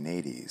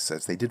 1980s,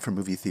 as they did for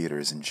movie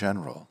theaters in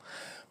general,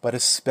 but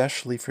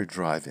especially for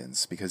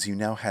drive-ins, because you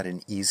now had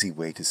an easy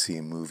way to see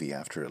a movie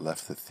after it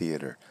left the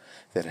theater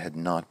that had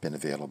not been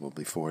available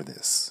before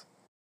this.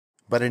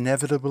 But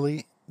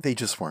inevitably, they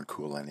just weren't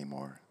cool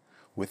anymore,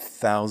 with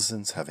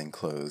thousands having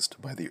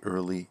closed by the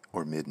early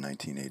or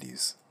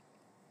mid-1980s.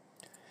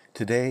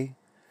 Today,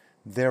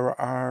 there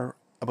are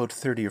about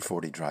 30 or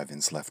 40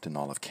 drive-ins left in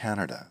all of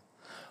Canada,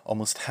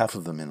 almost half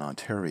of them in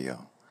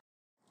Ontario.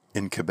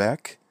 In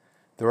Quebec,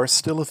 there are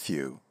still a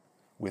few,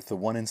 with the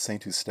one in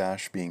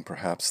Saint-Eustache being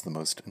perhaps the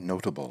most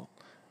notable,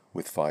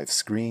 with 5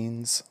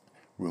 screens,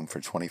 room for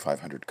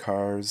 2,500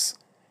 cars,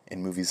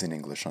 and movies in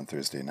English on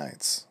Thursday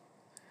nights.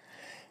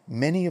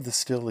 Many of the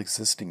still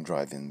existing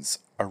drive-ins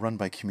are run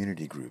by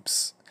community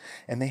groups,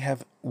 and they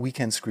have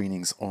weekend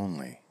screenings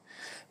only.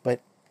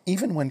 But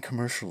Even when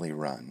commercially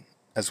run,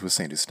 as with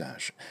St.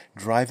 Eustache,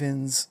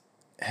 drive-ins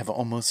have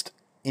almost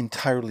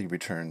entirely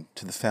returned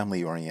to the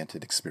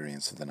family-oriented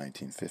experience of the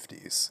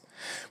 1950s,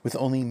 with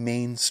only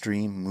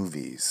mainstream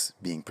movies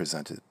being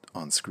presented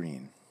on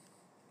screen.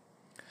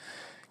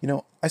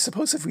 I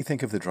suppose if we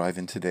think of the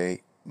drive-in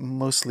today,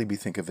 mostly we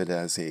think of it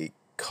as a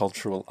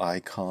cultural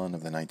icon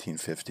of the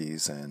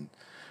 1950s and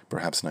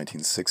perhaps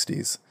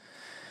 1960s.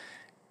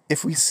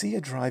 If we see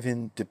a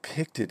drive-in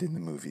depicted in the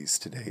movies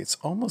today, it's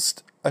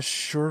almost a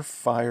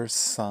surefire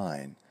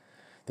sign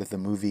that the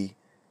movie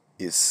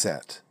is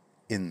set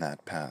in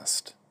that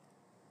past.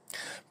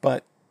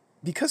 But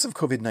because of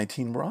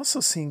COVID-19, we're also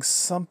seeing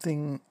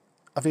something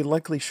of a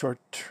likely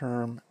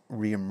short-term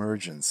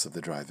reemergence of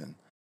the drive-in.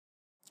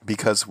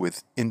 Because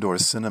with indoor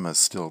cinemas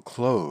still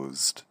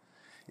closed,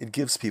 it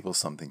gives people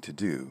something to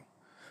do,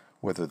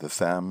 whether the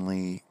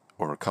family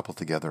or a couple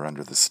together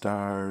under the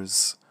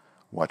stars,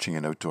 watching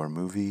an outdoor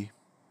movie.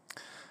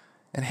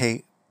 And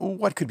hey,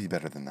 what could be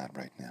better than that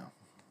right now?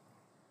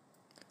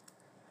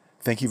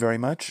 Thank you very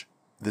much.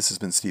 This has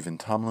been Stephen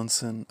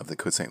Tomlinson of the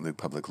Côte St. Luc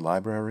Public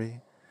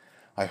Library.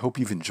 I hope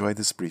you've enjoyed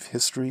this brief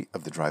history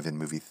of the drive-in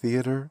movie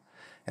theater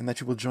and that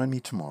you will join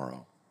me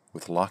tomorrow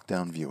with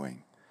Lockdown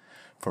Viewing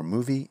for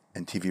movie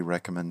and TV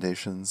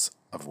recommendations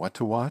of what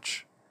to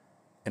watch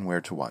and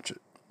where to watch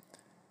it.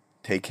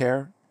 Take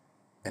care,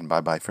 and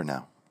bye-bye for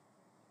now.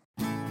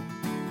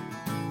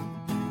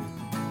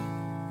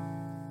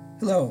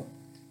 Hello,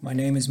 my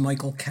name is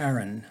Michael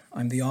Carin.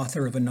 I'm the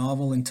author of a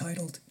novel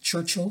entitled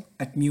Churchill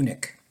at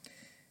Munich.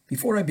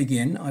 Before I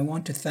begin, I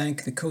want to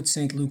thank the Côte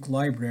St. Luc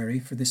Library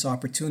for this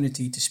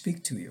opportunity to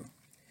speak to you.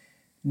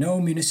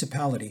 No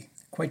municipality,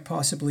 quite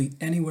possibly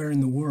anywhere in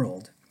the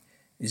world,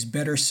 is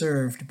better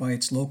served by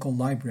its local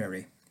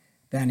library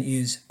than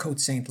is Côte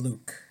St.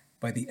 Luc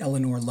by the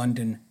Eleanor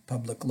London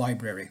Public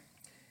Library.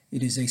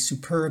 It is a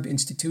superb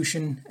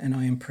institution, and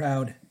I am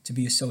proud to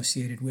be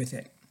associated with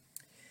it.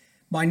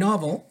 My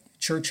novel,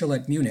 Churchill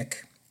at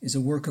Munich, is a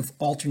work of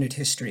alternate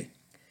history.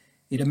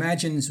 It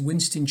imagines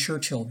Winston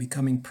Churchill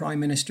becoming Prime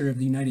Minister of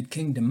the United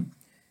Kingdom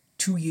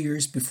 2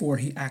 years before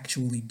he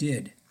actually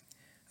did.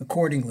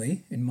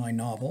 Accordingly, in my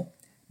novel,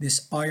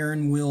 this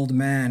iron-willed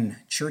man,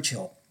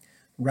 Churchill,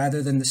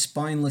 rather than the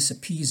spineless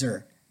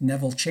appeaser,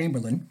 Neville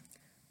Chamberlain,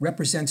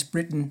 represents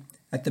Britain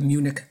at the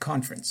Munich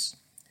Conference.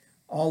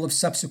 All of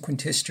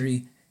subsequent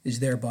history is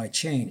thereby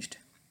changed.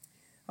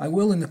 I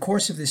will, in the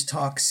course of this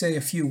talk, say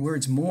a few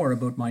words more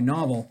about my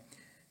novel,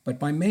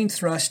 but my main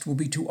thrust will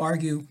be to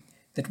argue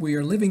that we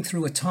are living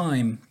through a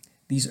time,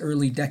 these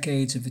early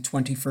decades of the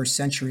 21st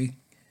century,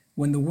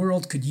 when the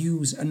world could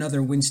use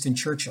another Winston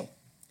Churchill,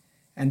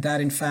 and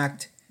that, in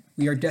fact,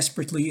 we are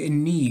desperately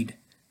in need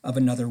of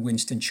another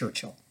Winston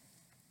Churchill.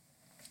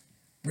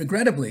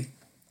 Regrettably,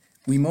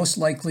 we most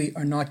likely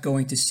are not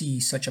going to see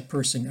such a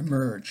person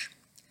emerge.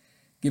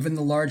 Given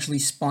the largely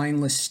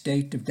spineless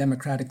state of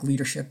democratic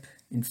leadership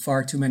in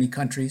far too many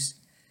countries,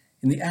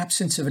 in the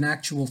absence of an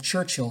actual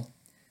Churchill,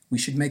 we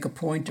should make a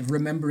point of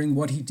remembering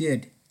what he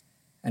did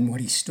and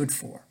what he stood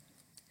for.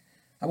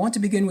 I want to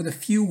begin with a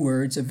few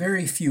words, a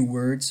very few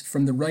words,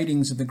 from the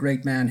writings of the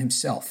great man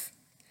himself.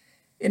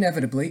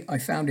 Inevitably, I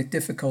found it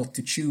difficult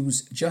to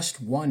choose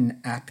just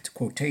one apt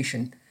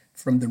quotation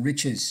from the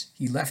riches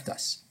he left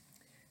us.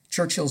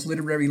 Churchill's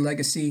literary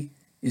legacy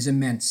is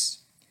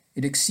immense.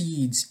 It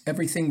exceeds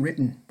everything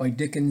written by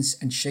Dickens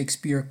and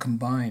Shakespeare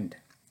combined.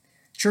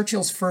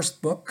 Churchill's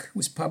first book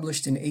was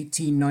published in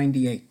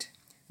 1898,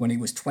 when he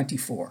was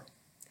 24.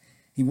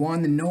 He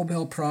won the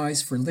Nobel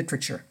Prize for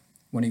Literature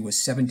when he was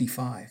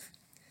 75.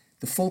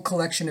 The full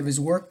collection of his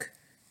work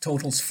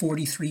totals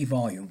 43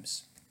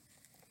 volumes.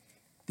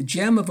 The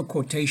gem of a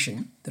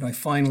quotation that I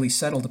finally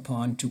settled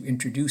upon to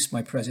introduce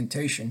my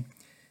presentation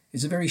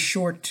is a very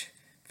short,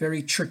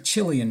 very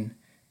Churchillian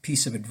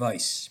piece of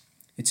advice.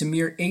 It's a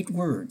mere 8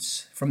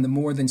 words from the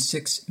more than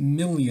 6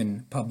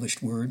 million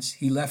published words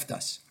he left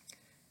us.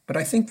 But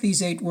I think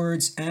these 8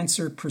 words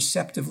answer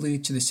perceptively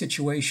to the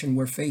situation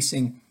we're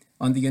facing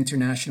on the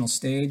international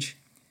stage,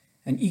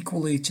 and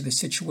equally to the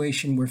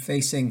situation we're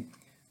facing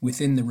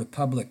within the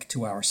Republic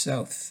to our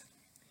south.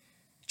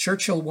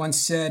 Churchill once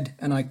said,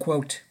 and I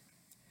quote,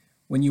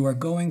 "When you are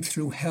going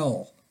through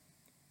hell,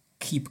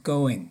 keep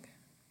going,"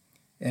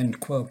 end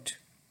quote.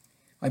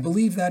 I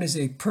believe that is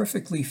a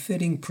perfectly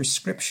fitting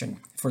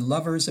prescription for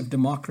lovers of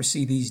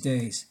democracy these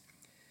days.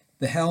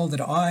 The hell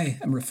that I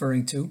am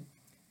referring to,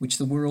 which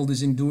the world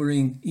is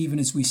enduring even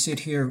as we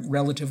sit here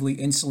relatively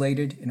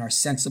insulated in our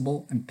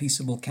sensible and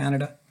peaceable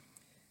Canada,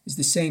 is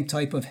the same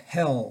type of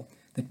hell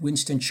that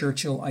Winston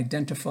Churchill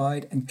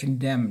identified and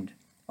condemned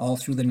all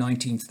through the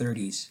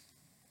 1930s,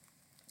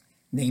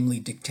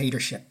 namely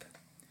dictatorship,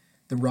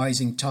 the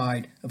rising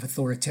tide of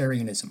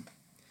authoritarianism,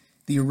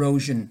 the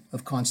erosion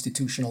of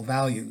constitutional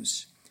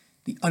values,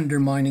 the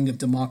undermining of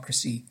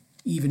democracy,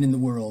 even in the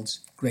world's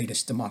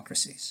greatest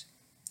democracies.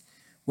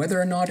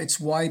 Whether or not it's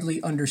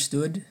widely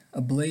understood,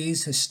 a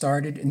blaze has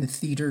started in the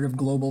theater of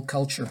global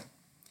culture.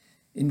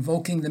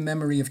 Invoking the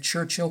memory of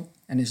Churchill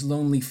and his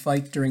lonely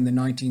fight during the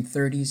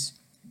 1930s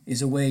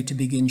is a way to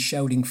begin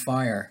shouting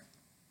fire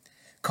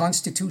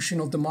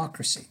Constitutional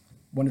democracy,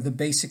 one of the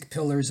basic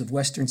pillars of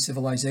Western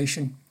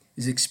civilization,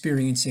 is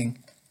experiencing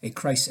a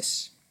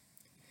crisis.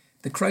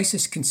 The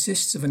crisis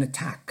consists of an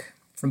attack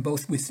from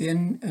both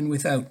within and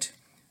without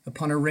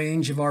upon a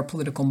range of our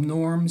political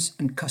norms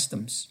and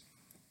customs.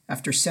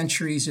 After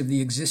centuries of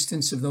the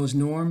existence of those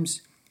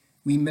norms,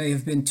 we may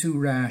have been too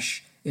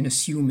rash in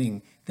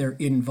assuming their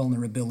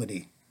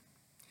invulnerability.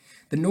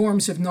 The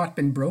norms have not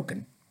been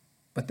broken,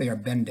 but they are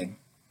bending.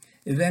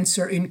 Events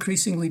are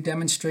increasingly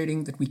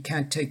demonstrating that we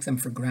can't take them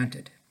for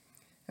granted.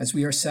 As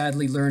we are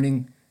sadly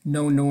learning,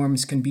 no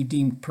norms can be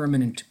deemed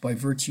permanent by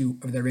virtue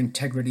of their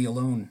integrity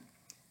alone.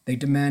 They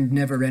demand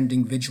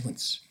never-ending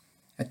vigilance.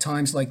 At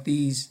times like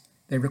these,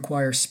 they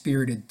require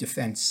spirited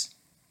defense.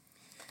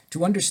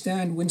 To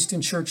understand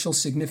Winston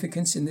Churchill's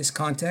significance in this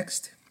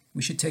context,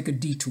 we should take a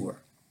detour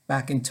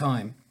back in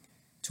time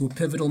to a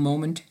pivotal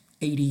moment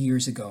 80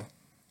 years ago,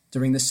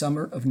 during the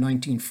summer of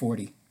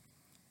 1940.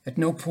 At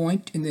no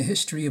point in the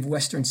history of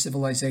Western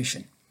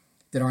civilization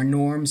did our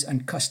norms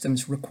and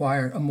customs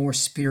require a more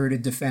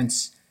spirited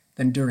defense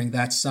than during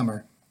that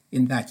summer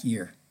in that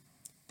year.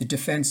 The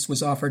defense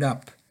was offered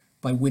up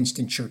by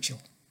Winston Churchill.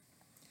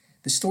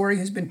 The story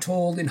has been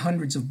told in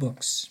hundreds of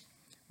books.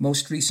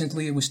 Most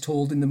recently, it was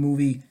told in the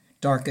movie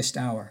Darkest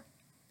Hour.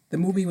 The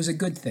movie was a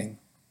good thing,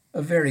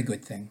 a very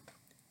good thing.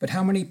 But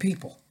how many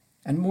people,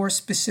 and more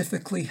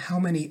specifically, how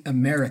many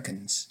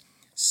Americans,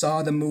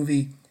 saw the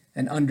movie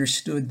and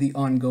understood the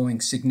ongoing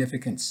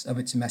significance of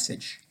its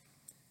message?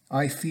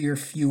 I fear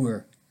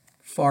fewer,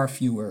 far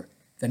fewer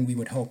than we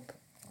would hope.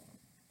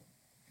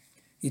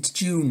 It's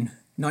June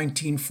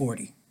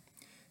 1940.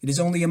 It is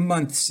only a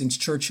month since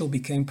Churchill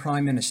became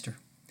Prime Minister.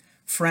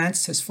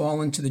 France has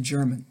fallen to the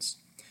Germans.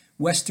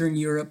 Western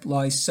Europe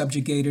lies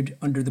subjugated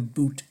under the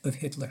boot of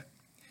Hitler.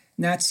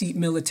 Nazi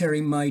military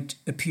might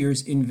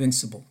appears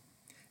invincible.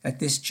 At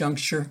this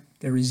juncture,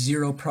 there is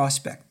zero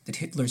prospect that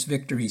Hitler's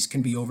victories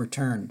can be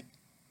overturned.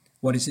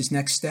 What is his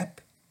next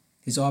step?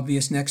 His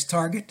obvious next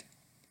target?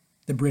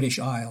 The British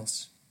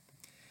Isles.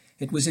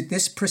 It was at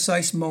this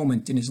precise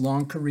moment in his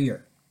long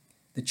career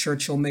that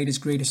Churchill made his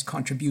greatest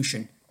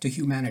contribution to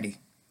humanity.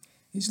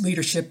 His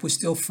leadership was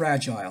still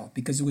fragile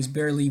because it was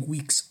barely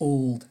weeks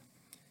old.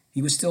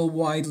 He was still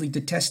widely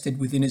detested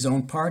within his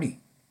own party.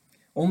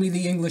 Only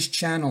the English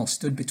Channel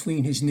stood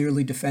between his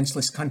nearly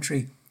defenseless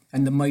country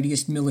and the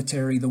mightiest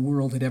military the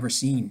world had ever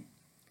seen.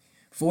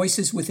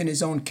 Voices within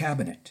his own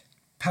cabinet,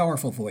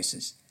 powerful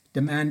voices,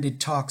 demanded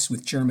talks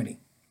with Germany.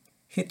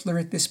 Hitler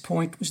at this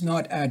point was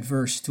not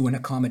adverse to an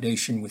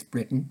accommodation with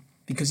Britain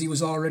because he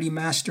was already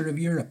master of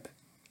Europe.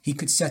 He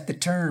could set the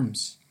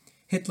terms.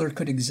 Hitler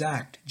could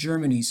exact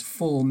Germany's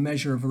full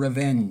measure of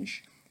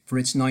revenge for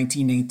its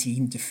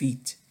 1918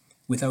 defeat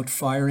without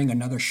firing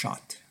another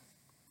shot.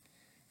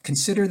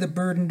 Consider the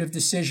burden of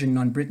decision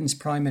on Britain's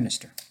Prime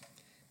Minister.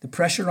 The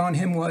pressure on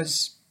him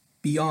was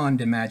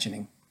beyond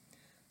imagining.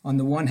 On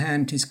the one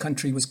hand, his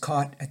country was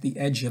caught at the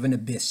edge of an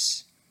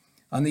abyss.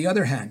 On the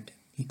other hand,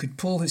 he could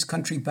pull his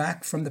country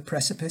back from the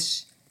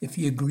precipice if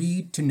he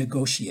agreed to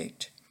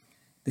negotiate.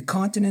 The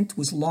continent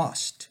was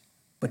lost,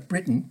 but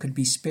Britain could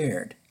be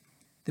spared.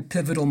 The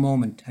pivotal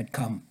moment had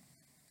come.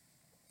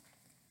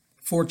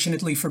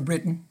 Fortunately for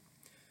Britain,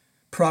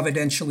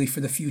 providentially for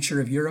the future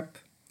of Europe,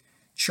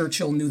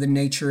 Churchill knew the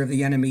nature of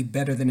the enemy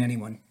better than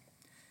anyone.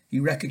 He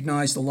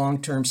recognized the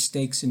long-term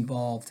stakes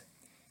involved.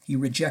 He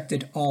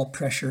rejected all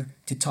pressure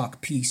to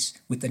talk peace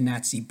with the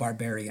Nazi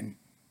barbarian.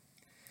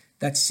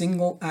 That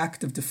single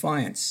act of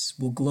defiance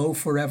will glow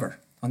forever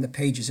on the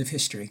pages of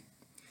history.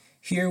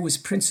 Here was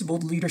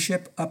principled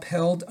leadership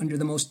upheld under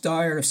the most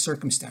dire of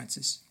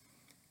circumstances.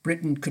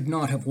 Britain could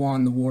not have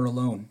won the war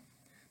alone.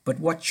 But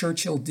what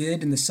Churchill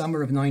did in the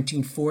summer of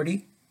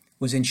 1940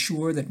 was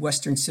ensure that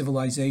Western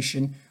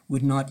civilization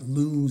would not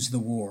lose the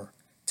war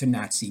to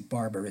Nazi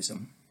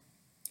barbarism.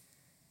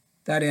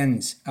 That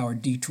ends our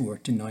detour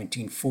to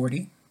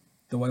 1940,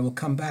 though I will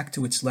come back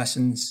to its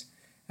lessons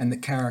and the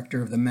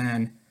character of the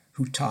man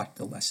who taught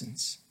the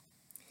lessons.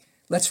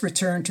 Let's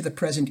return to the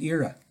present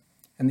era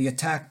and the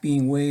attack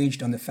being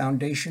waged on the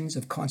foundations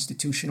of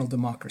constitutional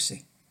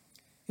democracy.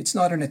 It's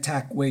not an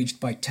attack waged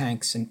by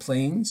tanks and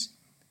planes,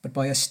 but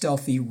by a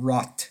stealthy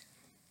rot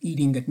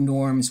eating at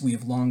norms we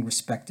have long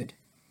respected.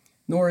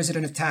 Nor is it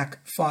an attack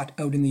fought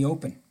out in the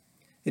open.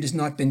 It has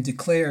not been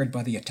declared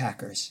by the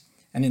attackers,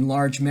 and in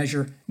large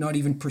measure not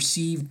even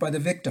perceived by the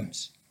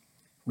victims.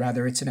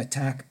 Rather, it's an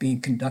attack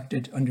being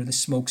conducted under the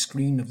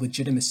smokescreen of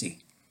legitimacy,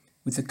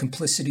 with the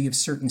complicity of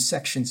certain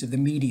sections of the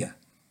media,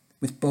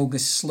 with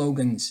bogus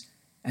slogans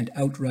and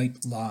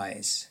outright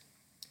lies.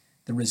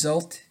 The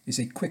result is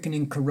a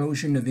quickening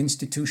corrosion of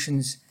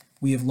institutions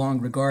we have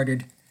long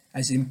regarded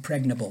as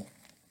impregnable.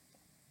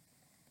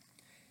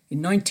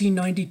 In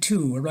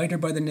 1992, a writer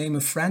by the name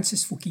of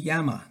Francis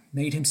Fukuyama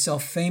made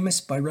himself famous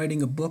by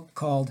writing a book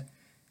called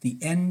The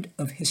End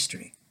of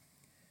History.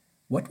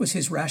 What was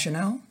his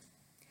rationale?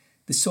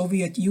 The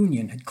Soviet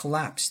Union had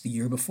collapsed the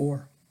year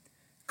before.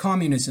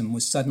 Communism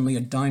was suddenly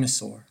a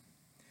dinosaur.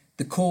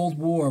 The Cold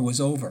War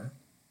was over.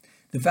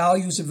 The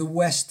values of the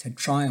West had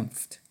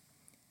triumphed.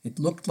 It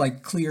looked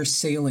like clear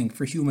sailing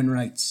for human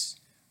rights,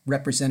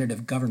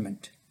 representative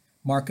government,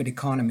 market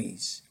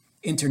economies,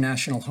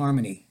 international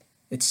harmony,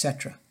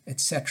 etc.,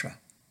 etc.,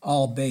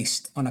 all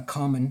based on a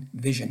common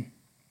vision.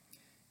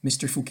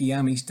 Mr.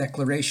 Fukuyama's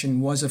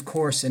declaration was, of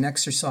course, an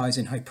exercise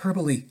in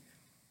hyperbole,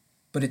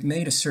 but it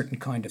made a certain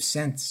kind of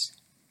sense.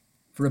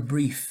 For a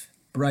brief,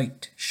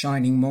 bright,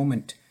 shining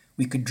moment,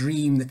 we could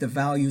dream that the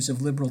values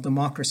of liberal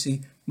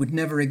democracy would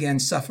never again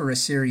suffer a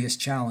serious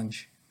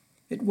challenge.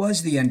 It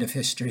was the end of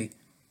history,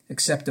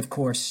 except, of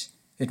course,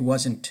 it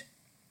wasn't.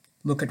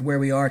 Look at where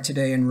we are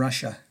today in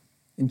Russia,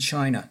 in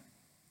China,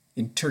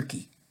 in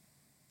Turkey,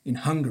 in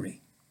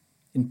Hungary,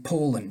 in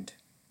Poland,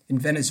 in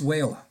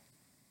Venezuela,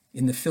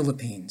 in the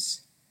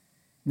Philippines.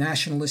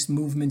 Nationalist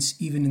movements,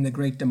 even in the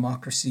great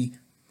democracies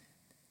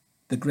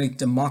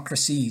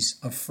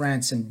of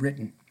France and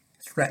Britain,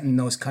 threaten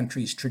those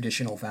countries'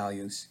 traditional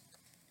values.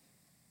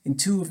 In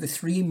two of the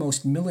three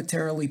most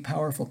militarily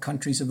powerful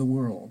countries of the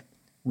world,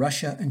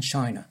 Russia and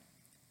China,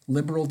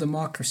 liberal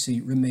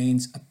democracy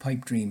remains a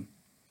pipe dream.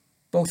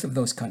 Both of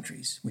those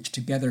countries, which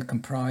together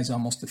comprise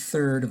almost a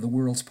third of the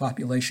world's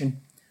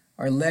population,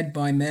 are led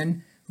by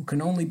men who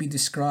can only be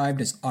described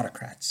as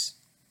autocrats.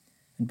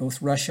 And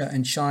both Russia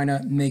and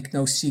China make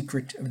no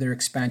secret of their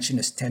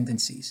expansionist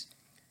tendencies.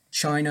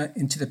 China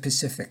into the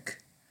Pacific,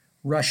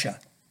 Russia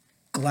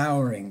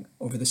glowering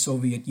over the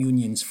Soviet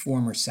Union's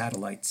former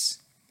satellites.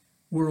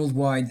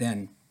 Worldwide,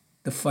 then,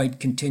 the fight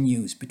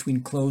continues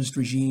between closed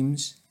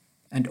regimes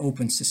and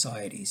open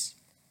societies.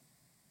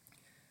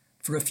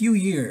 For a few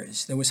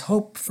years, there was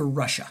hope for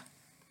Russia.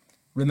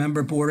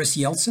 Remember Boris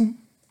Yeltsin?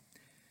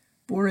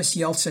 Boris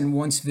Yeltsin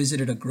once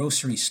visited a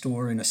grocery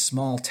store in a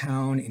small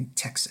town in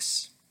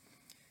Texas.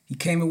 He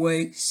came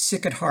away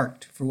sick at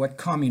heart for what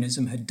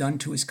communism had done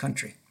to his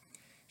country.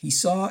 He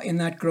saw in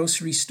that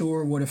grocery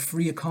store what a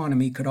free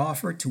economy could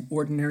offer to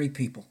ordinary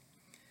people.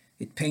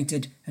 It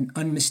painted an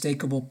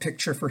unmistakable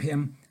picture for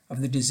him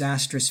of the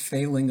disastrous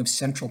failing of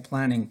central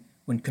planning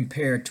when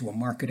compared to a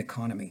market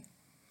economy.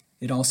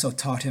 It also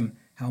taught him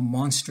how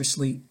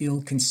monstrously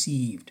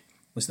ill-conceived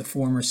was the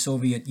former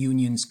Soviet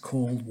Union's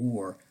Cold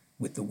War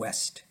with the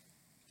West.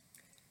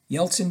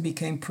 Yeltsin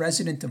became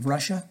president of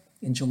Russia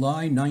in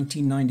July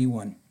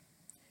 1991.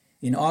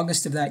 In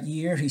August of that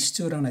year, he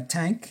stood on a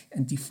tank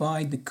and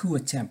defied the coup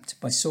attempt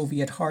by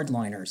Soviet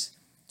hardliners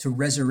to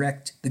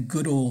resurrect the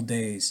good old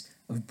days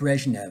of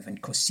Brezhnev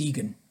and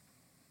Kosygin.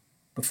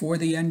 Before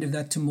the end of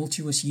that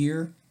tumultuous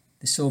year,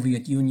 the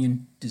Soviet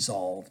Union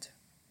dissolved.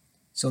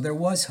 So there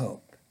was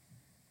hope.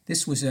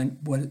 This was when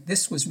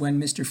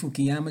Mr.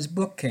 Fukuyama's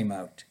book came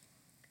out.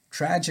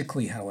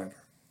 Tragically,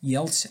 however,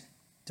 Yeltsin,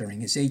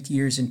 during his 8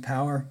 years in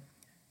power,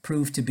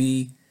 proved to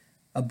be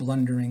a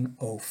blundering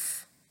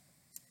oaf.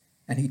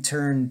 And he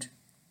turned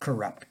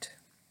corrupt.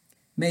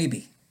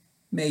 Maybe,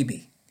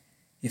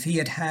 if he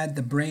had had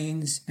the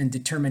brains and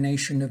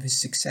determination of his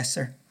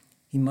successor,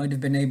 he might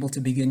have been able to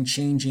begin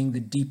changing the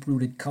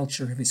deep-rooted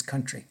culture of his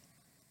country,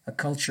 a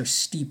culture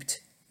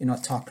steeped in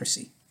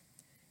autocracy.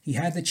 He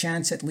had the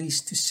chance at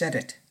least to set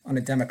it on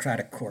a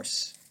democratic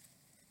course.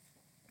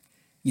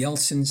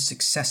 Yeltsin's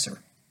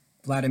successor,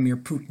 Vladimir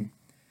Putin,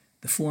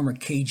 the former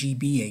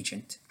KGB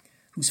agent,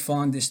 whose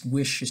fondest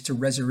wish is to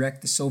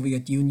resurrect the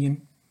Soviet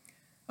Union,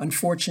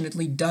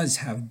 unfortunately does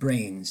have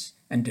brains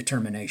and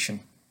determination.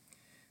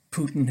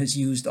 Putin has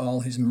used all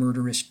his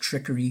murderous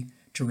trickery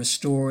to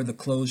restore the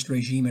closed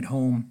regime at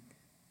home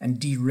and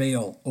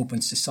derail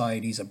open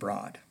societies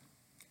abroad.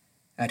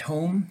 At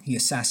home, he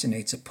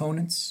assassinates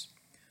opponents,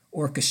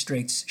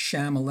 orchestrates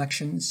sham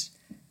elections,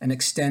 and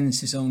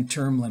extends his own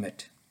term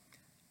limit.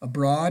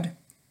 Abroad,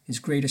 his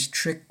greatest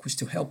trick was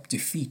to help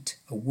defeat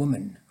a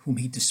woman whom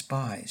he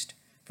despised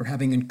for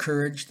having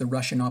encouraged the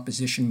Russian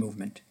opposition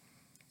movement.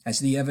 As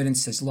the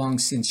evidence has long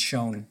since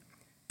shown,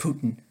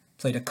 Putin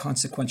played a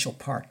consequential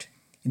part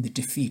in the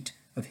defeat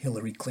of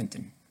Hillary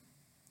Clinton.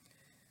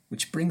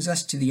 Which brings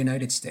us to the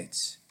United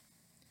States,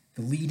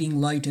 the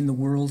leading light in the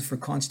world for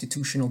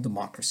constitutional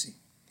democracy,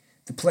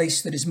 the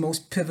place that is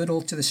most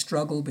pivotal to the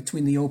struggle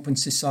between the open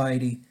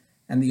society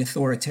and the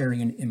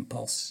authoritarian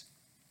impulse.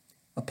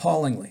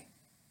 Appallingly,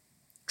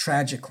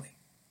 tragically,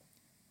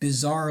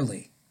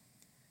 bizarrely,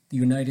 the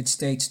United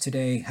States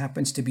today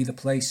happens to be the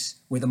place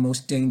where the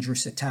most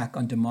dangerous attack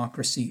on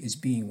democracy is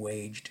being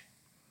waged.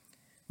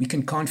 We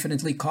can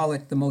confidently call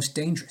it the most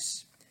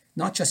dangerous,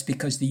 not just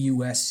because the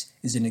U.S.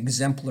 is an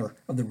exemplar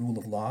of the rule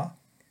of law,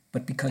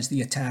 but because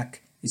the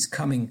attack is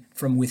coming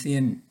from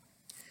within,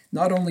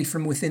 not only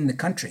from within the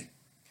country,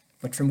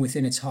 but from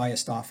within its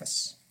highest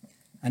office,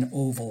 an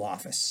Oval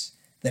Office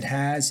that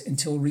has,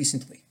 until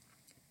recently,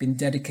 been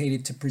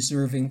dedicated to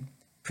preserving,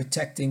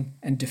 protecting,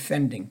 and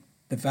defending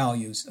the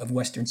values of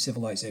Western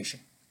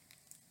civilization.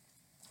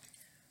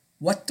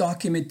 What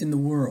document in the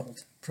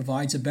world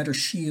provides a better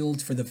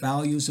shield for the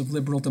values of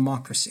liberal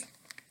democracy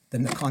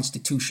than the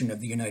Constitution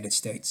of the United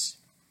States?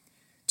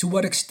 To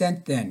what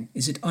extent, then,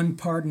 is it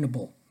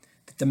unpardonable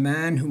that the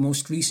man who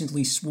most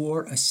recently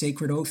swore a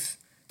sacred oath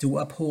to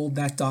uphold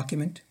that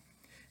document,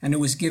 and who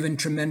was given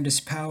tremendous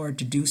power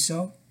to do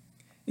so,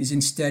 is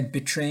instead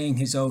betraying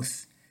his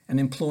oath and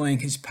employing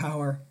his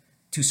power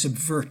to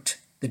subvert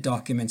the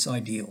document's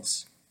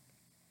ideals.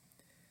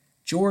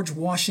 George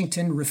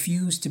Washington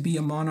refused to be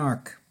a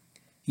monarch.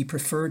 He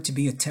preferred to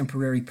be a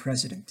temporary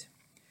president.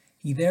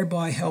 He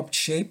thereby helped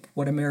shape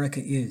what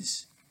America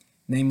is,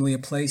 namely a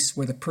place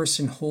where the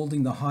person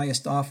holding the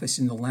highest office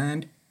in the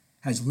land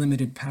has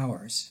limited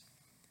powers.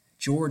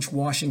 George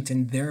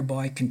Washington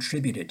thereby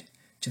contributed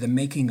to the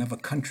making of a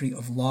country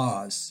of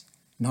laws,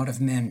 not of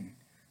men,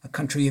 a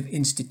country of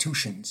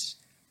institutions,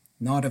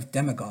 not of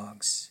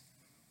demagogues.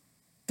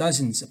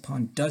 Dozens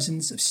upon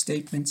dozens of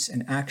statements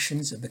and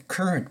actions of the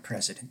current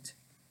president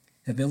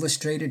have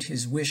illustrated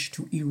his wish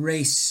to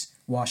erase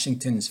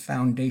Washington's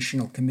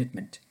foundational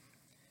commitment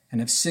and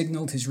have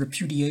signaled his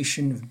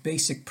repudiation of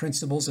basic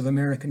principles of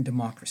American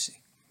democracy.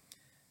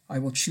 I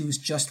will choose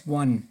just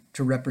one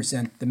to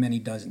represent the many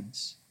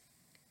dozens.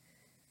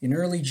 In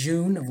early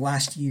June of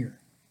last year,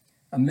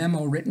 a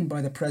memo written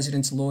by the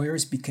president's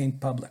lawyers became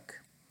public.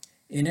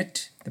 In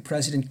it, the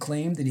president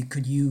claimed that he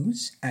could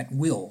use, at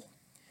will,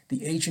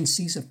 the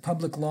agencies of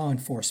public law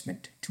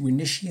enforcement to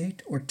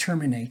initiate or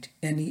terminate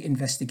any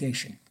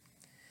investigation.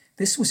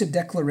 This was a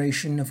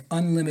declaration of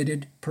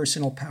unlimited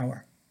personal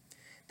power.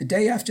 The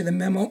day after the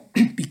memo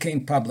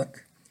became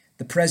public,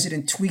 the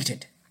president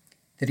tweeted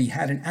that he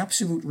had an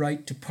absolute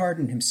right to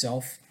pardon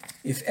himself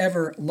if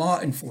ever law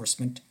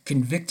enforcement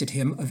convicted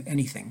him of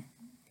anything.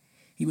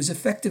 He was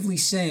effectively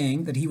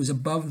saying that he was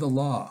above the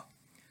law,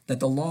 that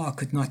the law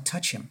could not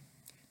touch him,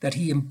 that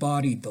he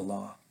embodied the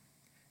law.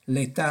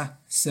 L'État,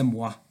 c'est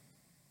moi.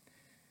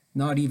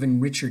 Not even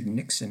Richard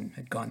Nixon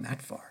had gone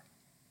that far.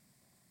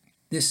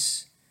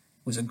 This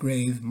was a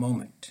grave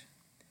moment.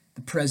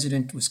 The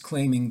president was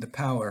claiming the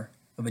power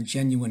of a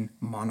genuine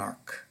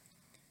monarch.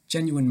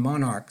 Genuine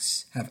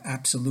monarchs have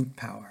absolute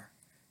power.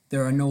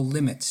 There are no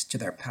limits to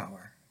their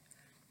power.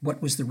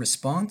 What was the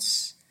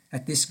response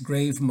at this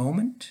grave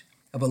moment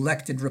of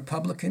elected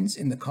Republicans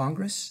in the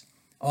Congress,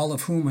 all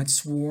of whom had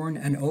sworn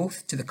an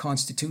oath to the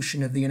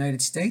Constitution of the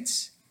United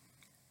States?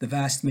 The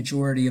vast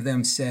majority of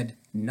them said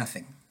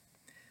nothing.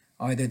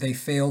 Either they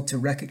failed to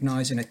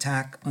recognize an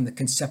attack on the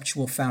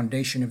conceptual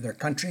foundation of their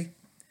country,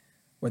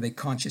 or they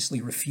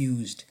consciously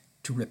refused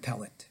to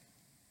repel it.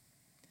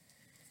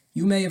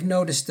 You may have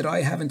noticed that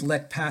I haven't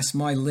let pass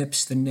my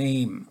lips the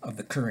name of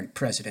the current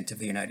President of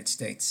the United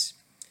States.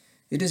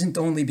 It isn't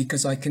only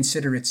because I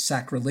consider it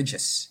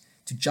sacrilegious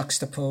to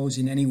juxtapose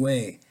in any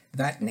way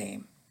that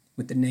name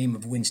with the name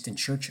of Winston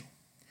Churchill.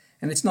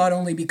 And it's not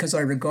only because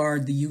I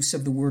regard the use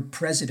of the word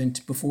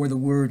president before the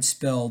word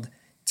spelled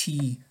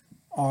T-R-U-M-P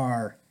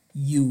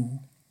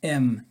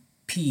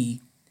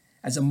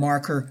as a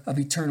marker of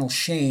eternal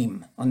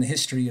shame on the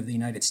history of the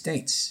United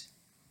States.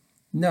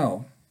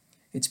 No,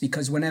 it's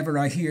because whenever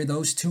I hear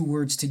those two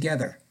words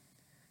together,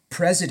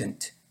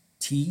 president,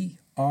 T-R-U-M-P,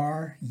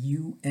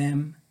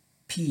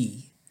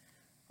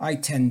 I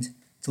tend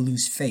to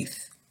lose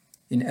faith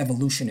in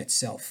evolution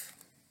itself.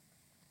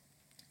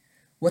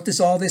 What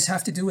does all this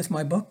have to do with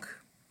my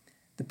book?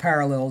 The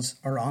parallels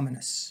are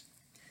ominous.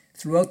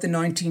 Throughout the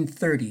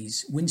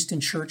 1930s, Winston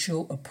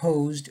Churchill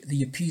opposed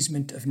the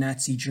appeasement of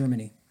Nazi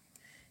Germany.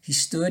 He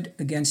stood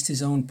against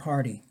his own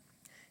party.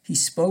 He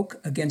spoke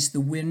against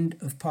the wind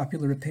of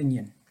popular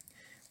opinion.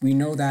 We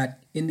know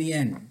that, in the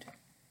end,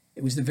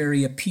 it was the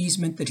very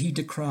appeasement that he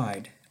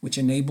decried which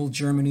enabled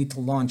Germany to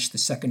launch the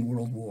Second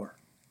World War.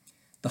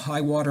 The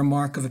high-water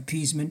mark of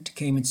appeasement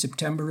came in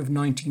September of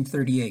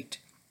 1938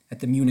 at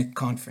the Munich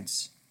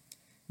conference.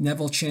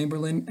 Neville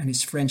Chamberlain and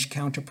his French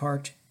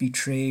counterpart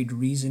betrayed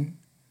reason,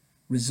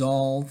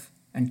 resolve,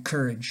 and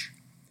courage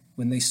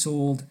when they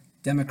sold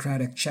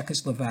democratic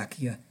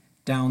Czechoslovakia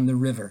down the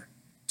river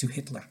to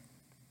Hitler.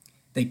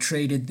 They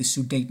traded the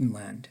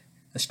Sudetenland,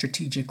 a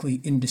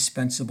strategically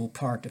indispensable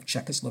part of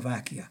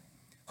Czechoslovakia,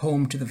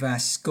 home to the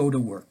vast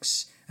Skoda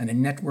works and a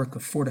network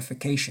of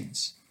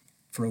fortifications,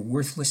 for a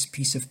worthless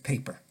piece of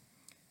paper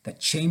that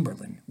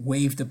Chamberlain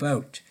waved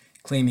about,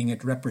 claiming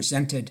it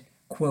represented,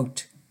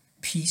 quote,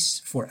 peace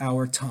for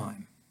our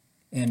time,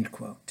 end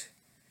quote.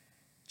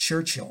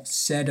 Churchill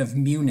said of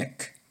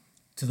Munich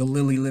to the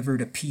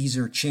lily-livered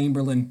appeaser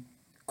Chamberlain,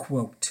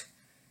 quote,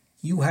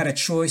 you had a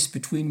choice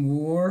between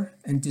war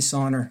and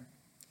dishonor.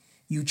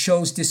 You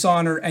chose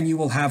dishonor and you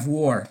will have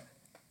war,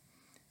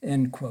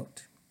 end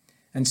quote.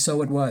 And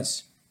so it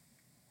was.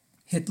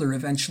 Hitler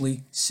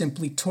eventually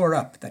simply tore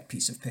up that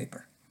piece of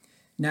paper.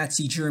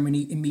 Nazi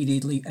Germany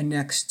immediately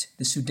annexed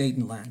the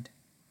Sudetenland.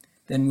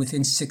 Then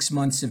within 6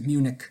 months of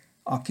Munich,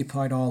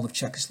 occupied all of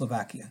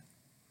Czechoslovakia.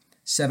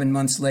 7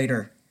 months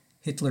later,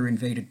 Hitler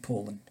invaded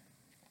Poland.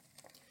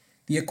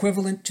 The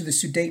equivalent to the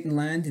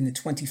Sudetenland in the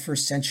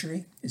 21st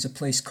century is a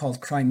place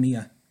called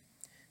Crimea.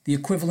 The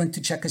equivalent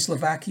to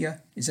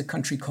Czechoslovakia is a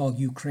country called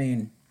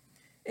Ukraine.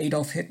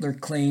 Adolf Hitler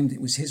claimed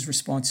it was his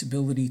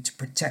responsibility to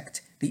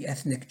protect the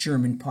ethnic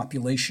German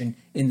population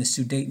in the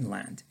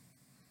Sudetenland.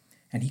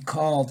 And he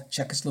called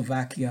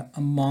Czechoslovakia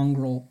a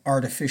mongrel,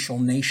 artificial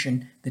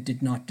nation that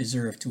did not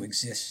deserve to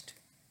exist.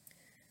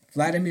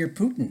 Vladimir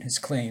Putin has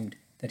claimed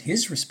that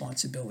his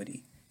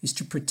responsibility is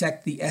to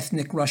protect the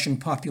ethnic Russian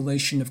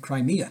population of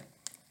Crimea,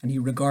 and he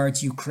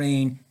regards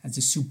Ukraine as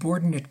a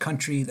subordinate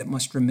country that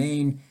must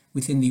remain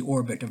within the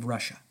orbit of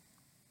Russia.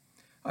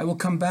 I will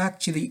come back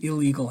to the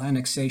illegal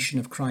annexation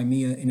of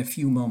Crimea in a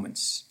few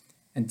moments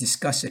and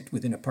discuss it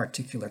within a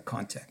particular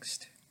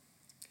context.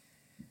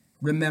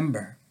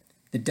 Remember,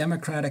 the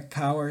democratic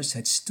powers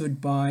had stood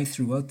by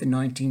throughout the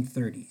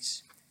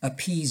 1930s,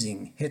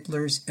 appeasing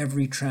Hitler's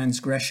every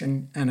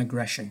transgression and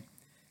aggression,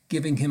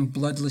 giving him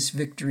bloodless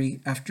victory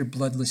after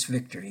bloodless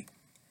victory.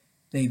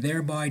 They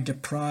thereby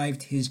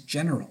deprived his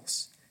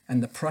generals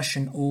and the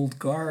Prussian Old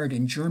Guard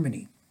in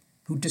Germany,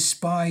 who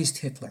despised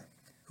Hitler,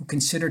 who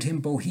considered him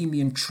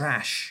bohemian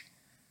trash,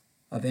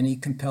 of any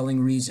compelling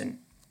reason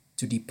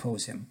to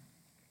depose him.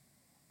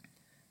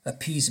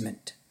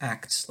 Appeasement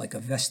acts like a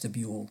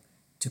vestibule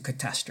to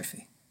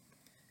catastrophe.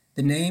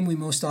 The name we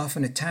most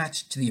often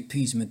attach to the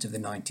appeasement of the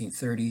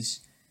 1930s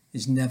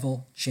is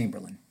Neville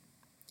Chamberlain.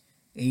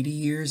 80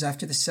 years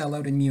after the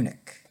sellout in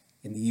Munich,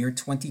 in the year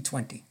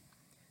 2020,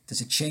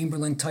 does a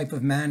Chamberlain type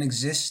of man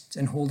exist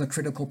and hold a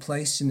critical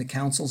place in the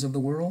councils of the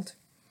world?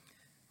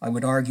 I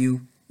would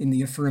argue in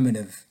the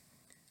affirmative,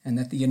 and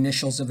that the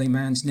initials of the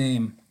man's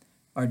name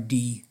are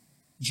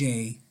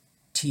D.J.T.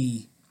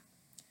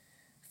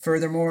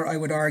 Furthermore, I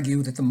would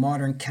argue that the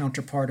modern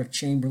counterpart of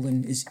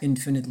Chamberlain is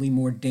infinitely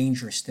more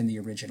dangerous than the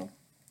original,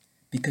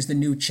 because the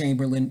new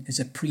Chamberlain is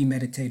a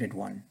premeditated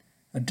one,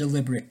 a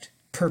deliberate,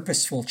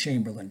 purposeful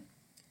Chamberlain.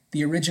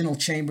 The original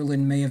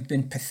Chamberlain may have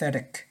been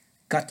pathetic,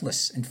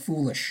 gutless, and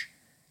foolish,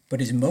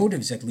 but his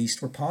motives at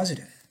least were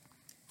positive.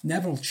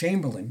 Neville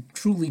Chamberlain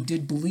truly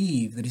did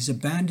believe that his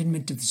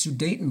abandonment of the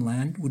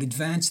Sudetenland would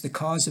advance the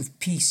cause of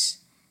peace.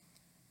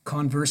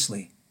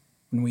 Conversely,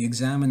 when we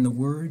examine the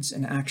words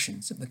and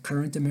actions of the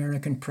current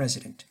American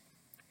president,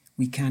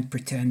 we can't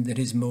pretend that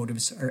his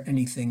motives are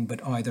anything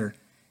but either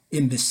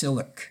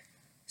imbecilic,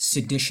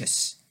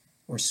 seditious,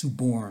 or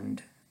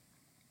suborned.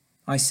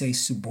 I say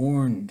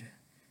suborned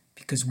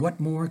because what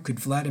more could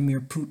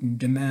Vladimir Putin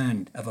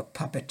demand of a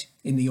puppet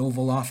in the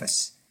Oval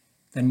Office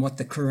than what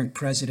the current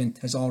president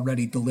has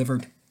already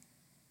delivered?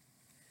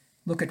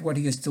 Look at what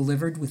he has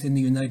delivered within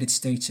the United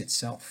States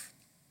itself.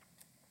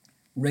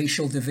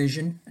 Racial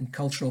division and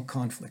cultural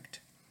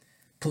conflict,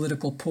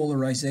 political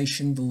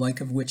polarization the like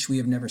of which we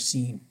have never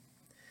seen,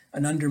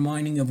 an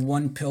undermining of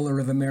one pillar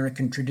of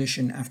American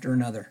tradition after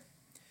another,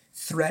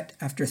 threat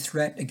after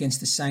threat against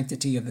the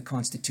sanctity of the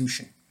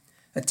Constitution,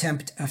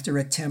 attempt after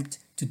attempt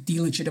to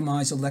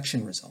delegitimize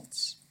election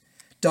results,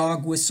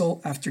 dog whistle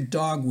after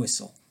dog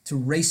whistle to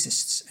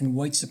racists and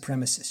white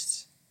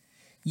supremacists,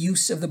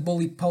 use of the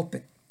bully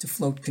pulpit to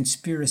float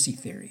conspiracy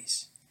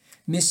theories,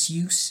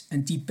 misuse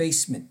and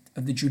debasement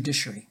of the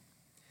judiciary,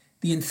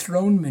 the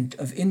enthronement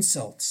of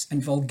insults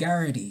and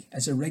vulgarity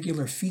as a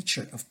regular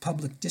feature of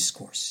public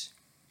discourse.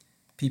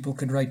 People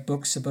could write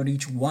books about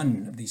each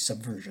one of these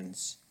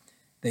subversions.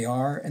 They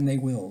are and they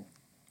will.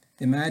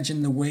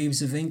 Imagine the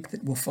waves of ink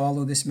that will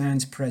follow this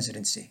man's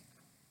presidency.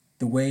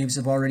 The waves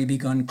have already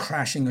begun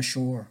crashing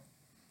ashore.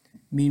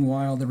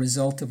 Meanwhile, the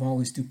result of all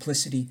his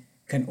duplicity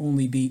can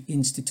only be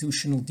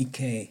institutional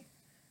decay,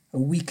 a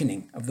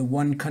weakening of the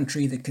one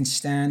country that can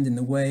stand in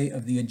the way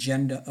of the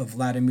agenda of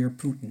Vladimir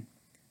Putin,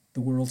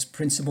 the world's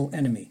principal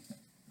enemy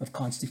of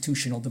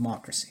constitutional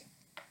democracy.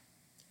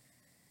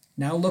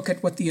 Now look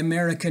at what the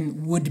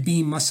American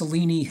would-be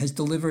Mussolini has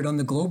delivered on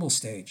the global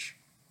stage.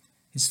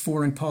 His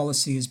foreign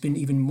policy has been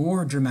even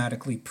more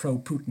dramatically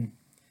pro-Putin.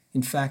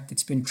 In fact,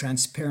 it's been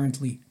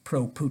transparently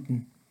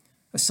pro-Putin.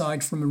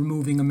 Aside from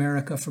removing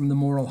America from the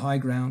moral high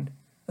ground,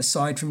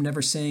 aside from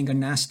never saying a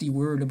nasty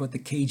word about the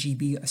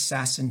KGB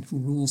assassin who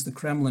rules the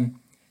Kremlin,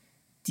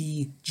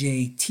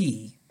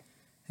 DJT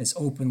has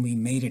openly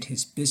made it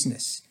his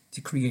business to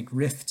create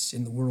rifts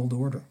in the world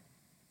order.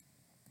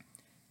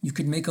 You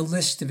could make a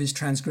list of his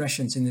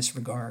transgressions in this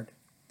regard.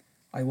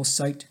 I will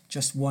cite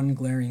just one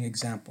glaring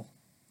example.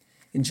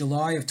 In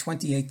July of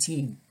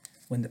 2018,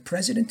 when the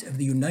President of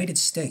the United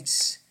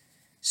States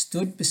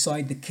stood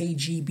beside the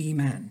KGB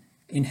man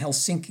in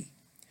Helsinki,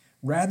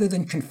 rather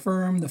than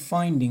confirm the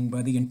finding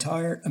by the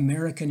entire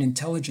American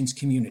intelligence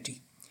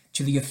community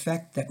to the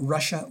effect that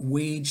Russia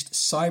waged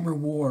cyber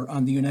war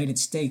on the United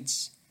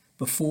States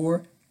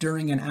before,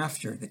 during, and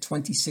after the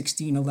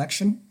 2016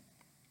 election,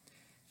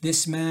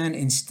 this man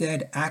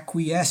instead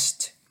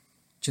acquiesced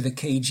to the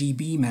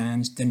KGB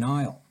man's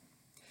denial.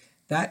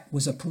 That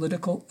was a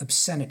political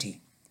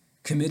obscenity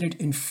committed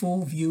in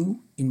full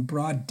view in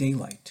broad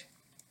daylight.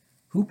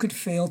 Who could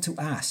fail to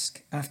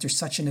ask, after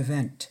such an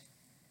event,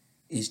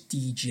 is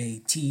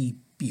DJT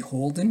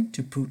beholden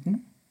to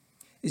Putin?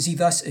 Is he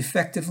thus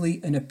effectively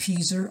an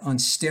appeaser on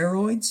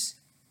steroids?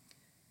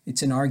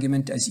 It's an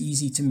argument as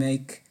easy to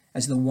make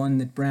as the one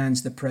that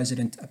brands the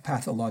president a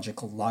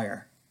pathological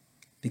liar,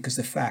 because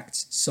the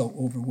facts so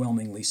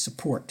overwhelmingly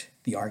support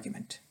the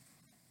argument.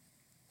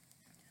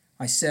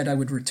 I said I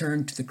would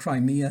return to the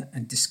Crimea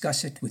and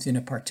discuss it within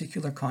a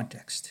particular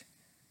context.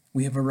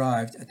 We have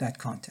arrived at that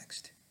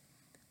context.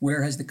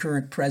 Where has the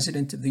current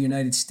President of the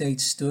United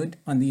States stood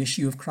on the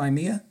issue of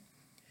Crimea?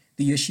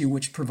 The issue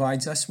which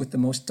provides us with the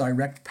most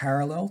direct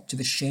parallel to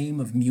the shame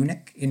of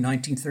Munich in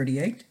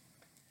 1938?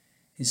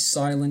 His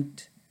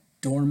silent,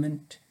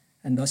 dormant,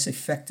 and thus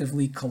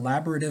effectively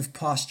collaborative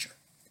posture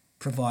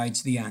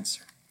provides the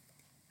answer.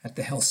 At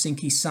the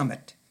Helsinki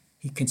summit,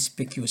 he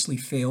conspicuously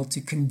failed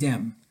to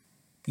condemn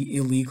the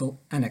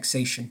illegal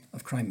annexation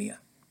of Crimea.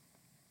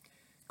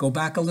 Go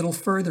back a little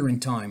further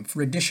in time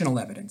for additional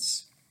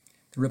evidence.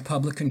 The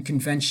Republican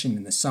convention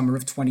in the summer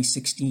of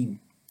 2016.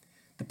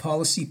 The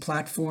policy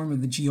platform of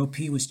the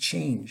GOP was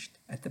changed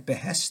at the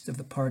behest of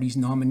the party's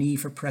nominee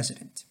for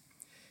president.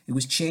 It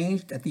was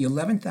changed at the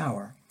 11th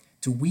hour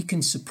to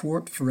weaken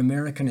support for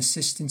American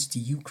assistance to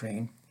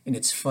Ukraine in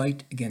its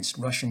fight against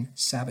Russian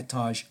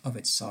sabotage of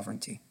its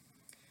sovereignty.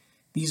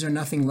 These are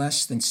nothing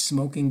less than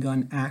smoking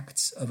gun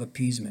acts of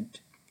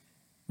appeasement.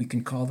 We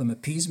can call them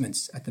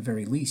appeasements at the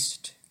very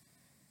least.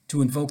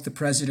 To invoke the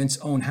president's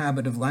own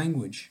habit of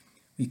language,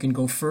 we can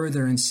go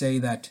further and say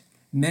that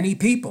many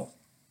people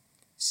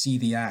see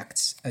the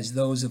acts as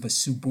those of a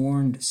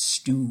suborned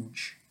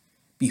stooge,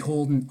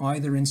 beholden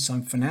either in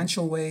some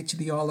financial way to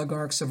the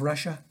oligarchs of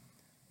Russia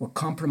or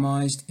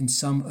compromised in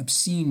some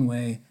obscene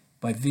way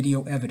by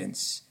video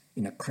evidence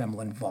in a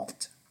Kremlin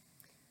vault.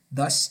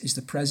 Thus is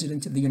the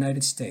President of the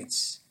United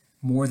States,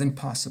 more than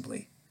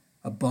possibly,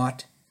 a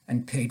bought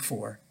and paid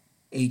for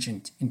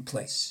agent in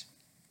place.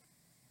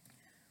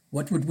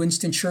 What would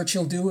Winston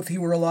Churchill do if he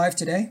were alive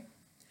today?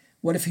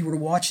 What if he were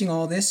watching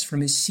all this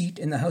from his seat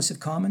in the House of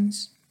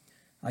Commons?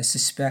 I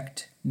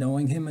suspect,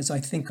 knowing him as I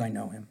think I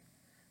know him,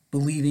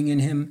 believing in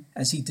him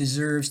as he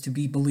deserves to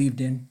be believed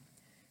in,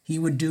 he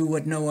would do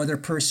what no other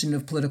person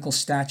of political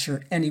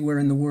stature anywhere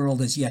in the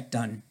world has yet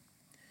done.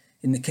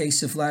 In the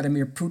case of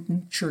Vladimir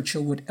Putin,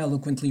 Churchill would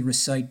eloquently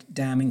recite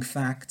damning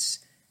facts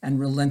and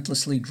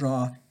relentlessly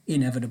draw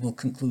inevitable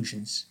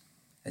conclusions.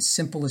 As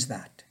simple as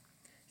that.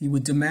 He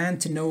would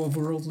demand to know of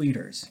world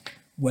leaders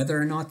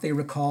whether or not they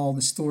recall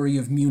the story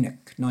of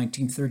Munich,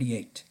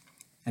 1938,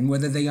 and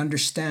whether they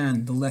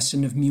understand the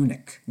lesson of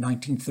Munich,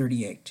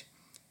 1938.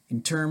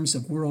 In terms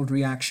of world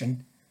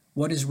reaction,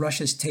 what is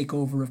Russia's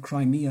takeover of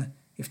Crimea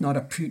if not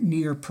a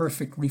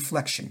near-perfect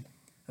reflection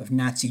of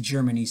Nazi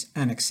Germany's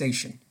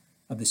annexation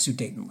of the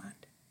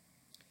Sudetenland?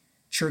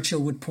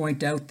 Churchill would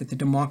point out that the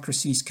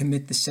democracies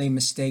commit the same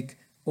mistake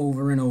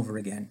over and over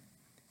again.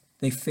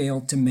 They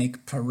failed to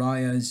make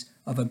pariahs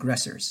of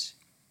aggressors.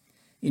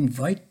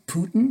 Invite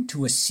Putin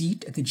to a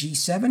seat at the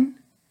G7?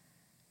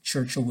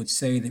 Churchill would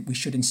say that we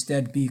should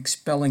instead be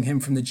expelling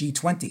him from the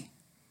G20.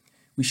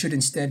 We should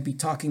instead be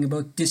talking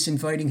about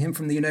disinviting him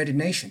from the United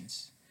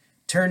Nations.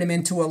 Turn him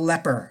into a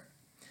leper.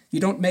 You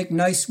don't make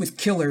nice with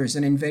killers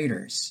and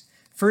invaders.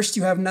 First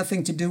you have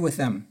nothing to do with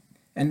them,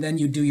 and then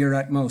you do your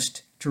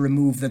utmost to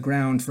remove the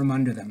ground from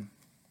under them.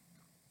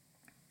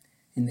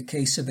 In the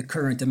case of the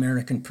current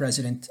American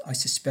president, I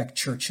suspect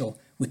Churchill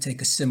would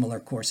take a similar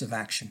course of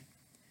action.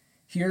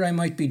 Here I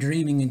might be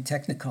dreaming in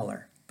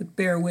technicolor, but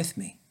bear with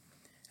me.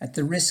 At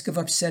the risk of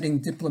upsetting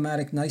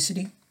diplomatic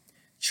nicety,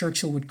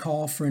 Churchill would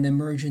call for an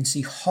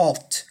emergency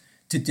halt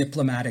to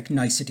diplomatic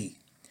nicety.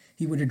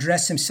 He would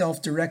address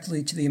himself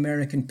directly to the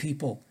American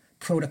people,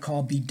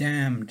 protocol be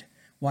damned,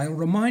 while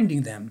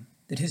reminding them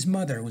that his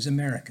mother was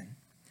American.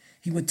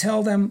 He would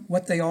tell them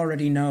what they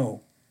already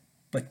know,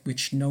 but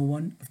which no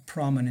one of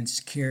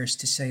prominence cares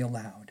to say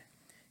aloud.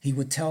 He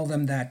would tell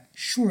them that,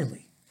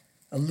 surely,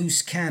 a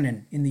loose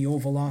cannon in the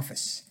Oval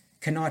Office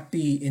cannot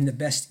be in the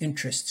best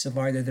interests of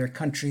either their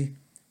country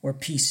or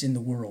peace in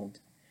the world.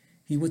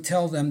 He would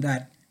tell them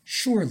that,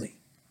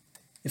 surely,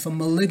 if a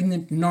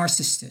malignant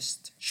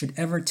narcissist should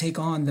ever take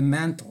on the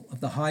mantle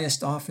of the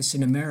highest office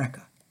in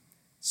America,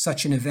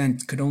 such an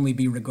event could only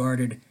be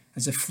regarded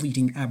as a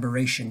fleeting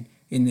aberration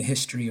in the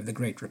history of the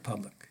Great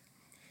Republic.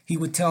 He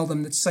would tell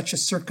them that such a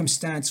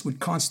circumstance would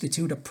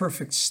constitute a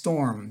perfect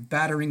storm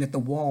battering at the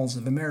walls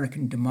of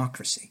American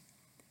democracy,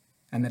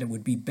 and that it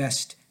would be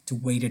best to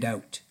wait it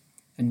out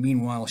and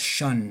meanwhile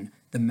shun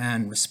the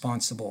man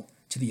responsible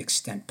to the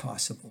extent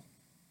possible.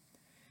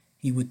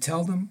 He would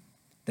tell them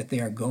that they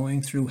are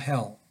going through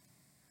hell,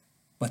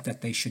 but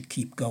that they should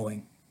keep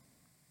going.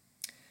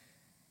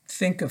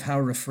 Think of how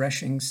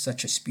refreshing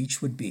such a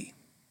speech would be,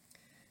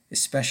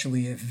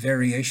 especially if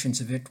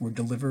variations of it were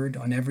delivered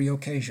on every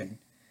occasion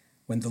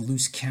when the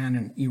loose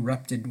cannon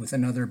erupted with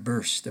another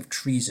burst of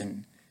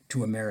treason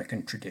to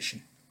American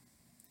tradition.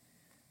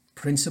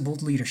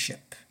 Principled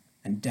leadership,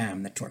 and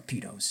damn the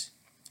torpedoes.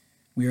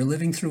 We are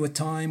living through a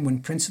time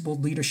when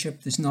principled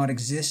leadership does not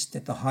exist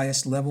at the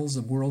highest levels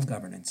of world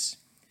governance.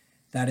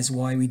 That is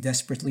why we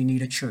desperately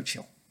need a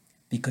Churchill,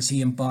 because he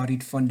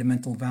embodied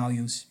fundamental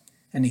values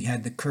and he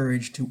had the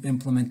courage to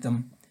implement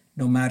them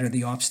no matter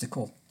the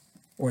obstacle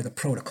or the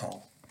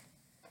protocol.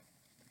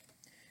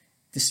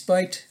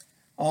 Despite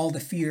all the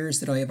fears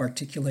that I have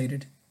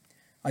articulated,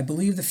 I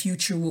believe the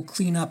future will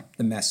clean up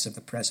the mess of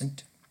the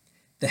present.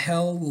 The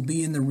hell will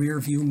be in the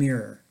rear-view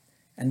mirror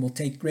and will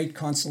take great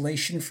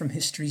consolation from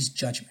history's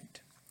judgment.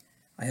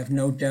 I have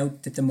no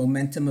doubt that the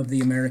momentum of the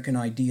American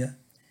idea,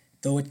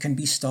 though it can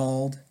be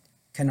stalled,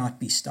 cannot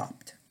be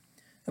stopped.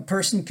 A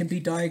person can be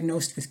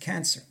diagnosed with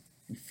cancer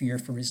and fear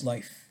for his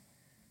life,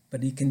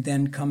 but he can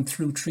then come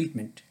through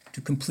treatment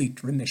to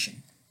complete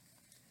remission.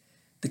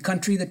 The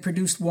country that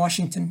produced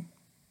Washington,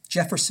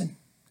 Jefferson,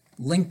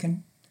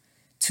 Lincoln,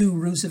 2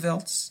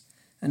 Roosevelts,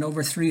 and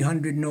over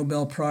 300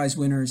 Nobel Prize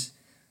winners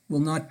will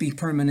not be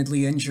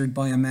permanently injured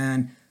by a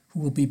man who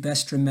will be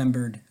best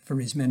remembered for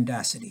his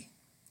mendacity,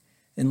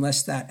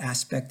 unless that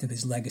aspect of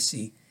his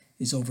legacy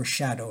is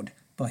overshadowed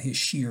by his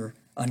sheer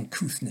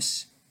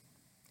uncouthness.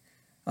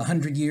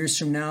 100 years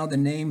from now, the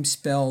name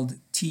spelled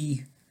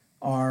T-R-U-M-P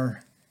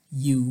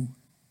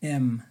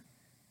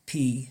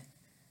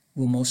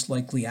will most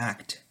likely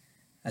act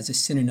as a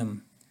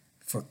synonym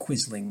for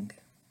Quisling.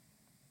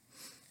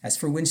 As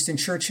for Winston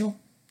Churchill,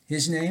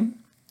 his name,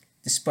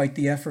 despite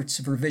the efforts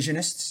of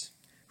revisionists,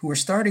 who are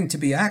starting to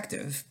be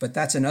active, but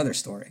that's another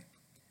story,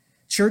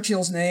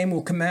 Churchill's name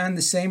will command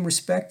the same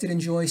respect it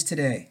enjoys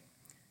today,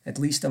 at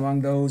least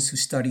among those who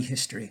study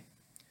history.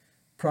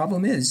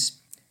 Problem is,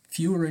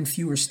 fewer and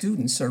fewer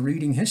students are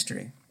reading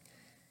history.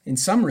 In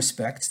some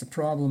respects, the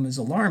problem is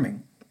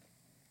alarming.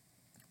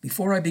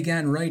 Before I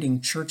began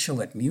writing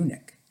Churchill at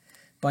Munich,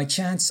 by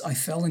chance I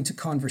fell into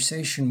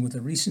conversation with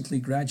a recently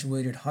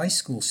graduated high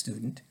school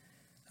student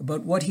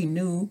about what he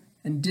knew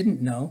and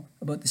didn't know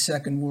about the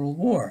Second World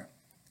War.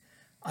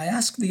 I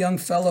asked the young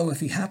fellow if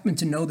he happened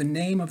to know the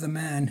name of the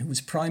man who was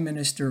Prime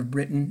Minister of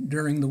Britain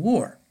during the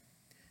war.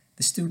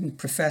 The student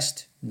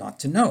professed not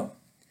to know.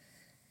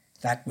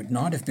 That would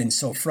not have been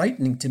so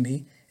frightening to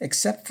me,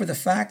 except for the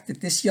fact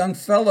that this young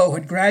fellow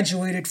had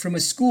graduated from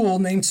a school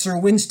named Sir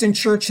Winston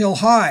Churchill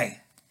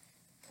High.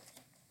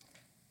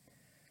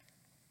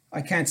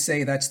 I can't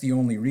say that's the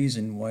only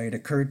reason why it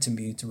occurred to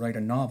me to write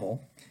a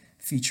novel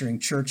featuring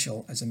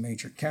Churchill as a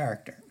major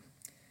character.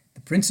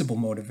 The principal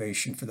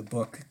motivation for the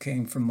book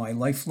came from my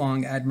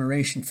lifelong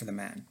admiration for the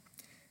man,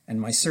 and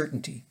my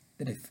certainty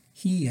that if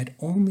he had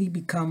only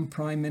become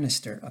Prime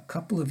Minister a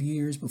couple of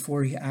years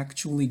before he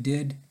actually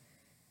did,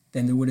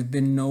 then there would have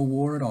been no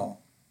war at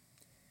all.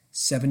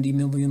 70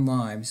 million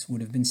lives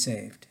would have been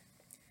saved.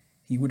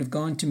 He would have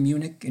gone to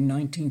Munich in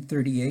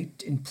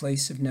 1938 in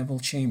place of Neville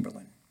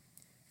Chamberlain.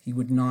 He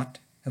would not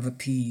have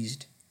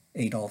appeased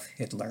Adolf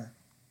Hitler.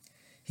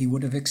 He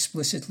would have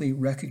explicitly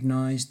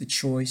recognized the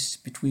choice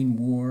between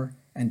war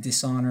and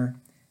dishonor,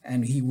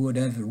 and he would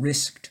have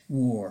risked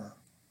war.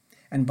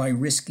 And by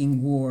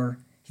risking war,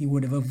 he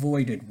would have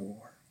avoided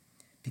war,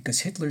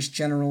 because Hitler's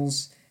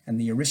generals and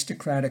the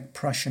aristocratic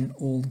Prussian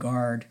Old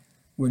Guard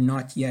were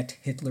not yet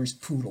Hitler's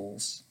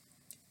poodles.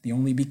 They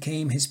only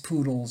became his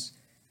poodles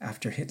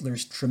after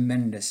Hitler's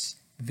tremendous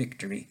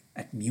victory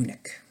at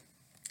Munich.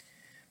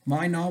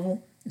 My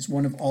novel is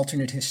one of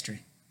alternate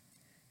history.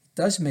 It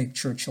does make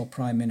Churchill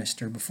Prime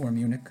Minister before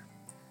Munich.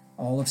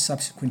 All of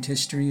subsequent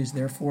history is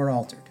therefore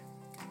altered.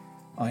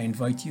 I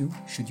invite you,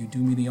 should you do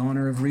me the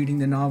honor of reading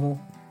the novel,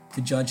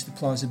 to judge the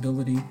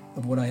plausibility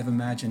of what I have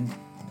imagined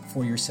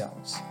for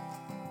yourselves.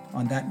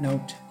 On that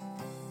note,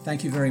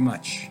 thank you very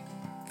much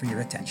for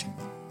your attention.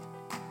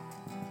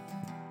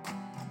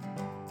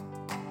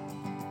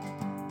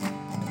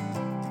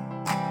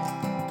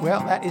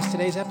 Well, that is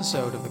today's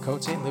episode of the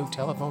Côte St. Luc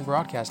telephone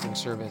broadcasting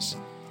service.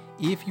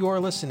 If you are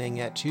listening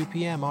at 2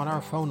 p.m. on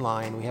our phone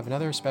line, we have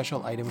another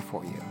special item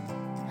for you.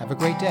 Have a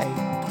great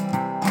day.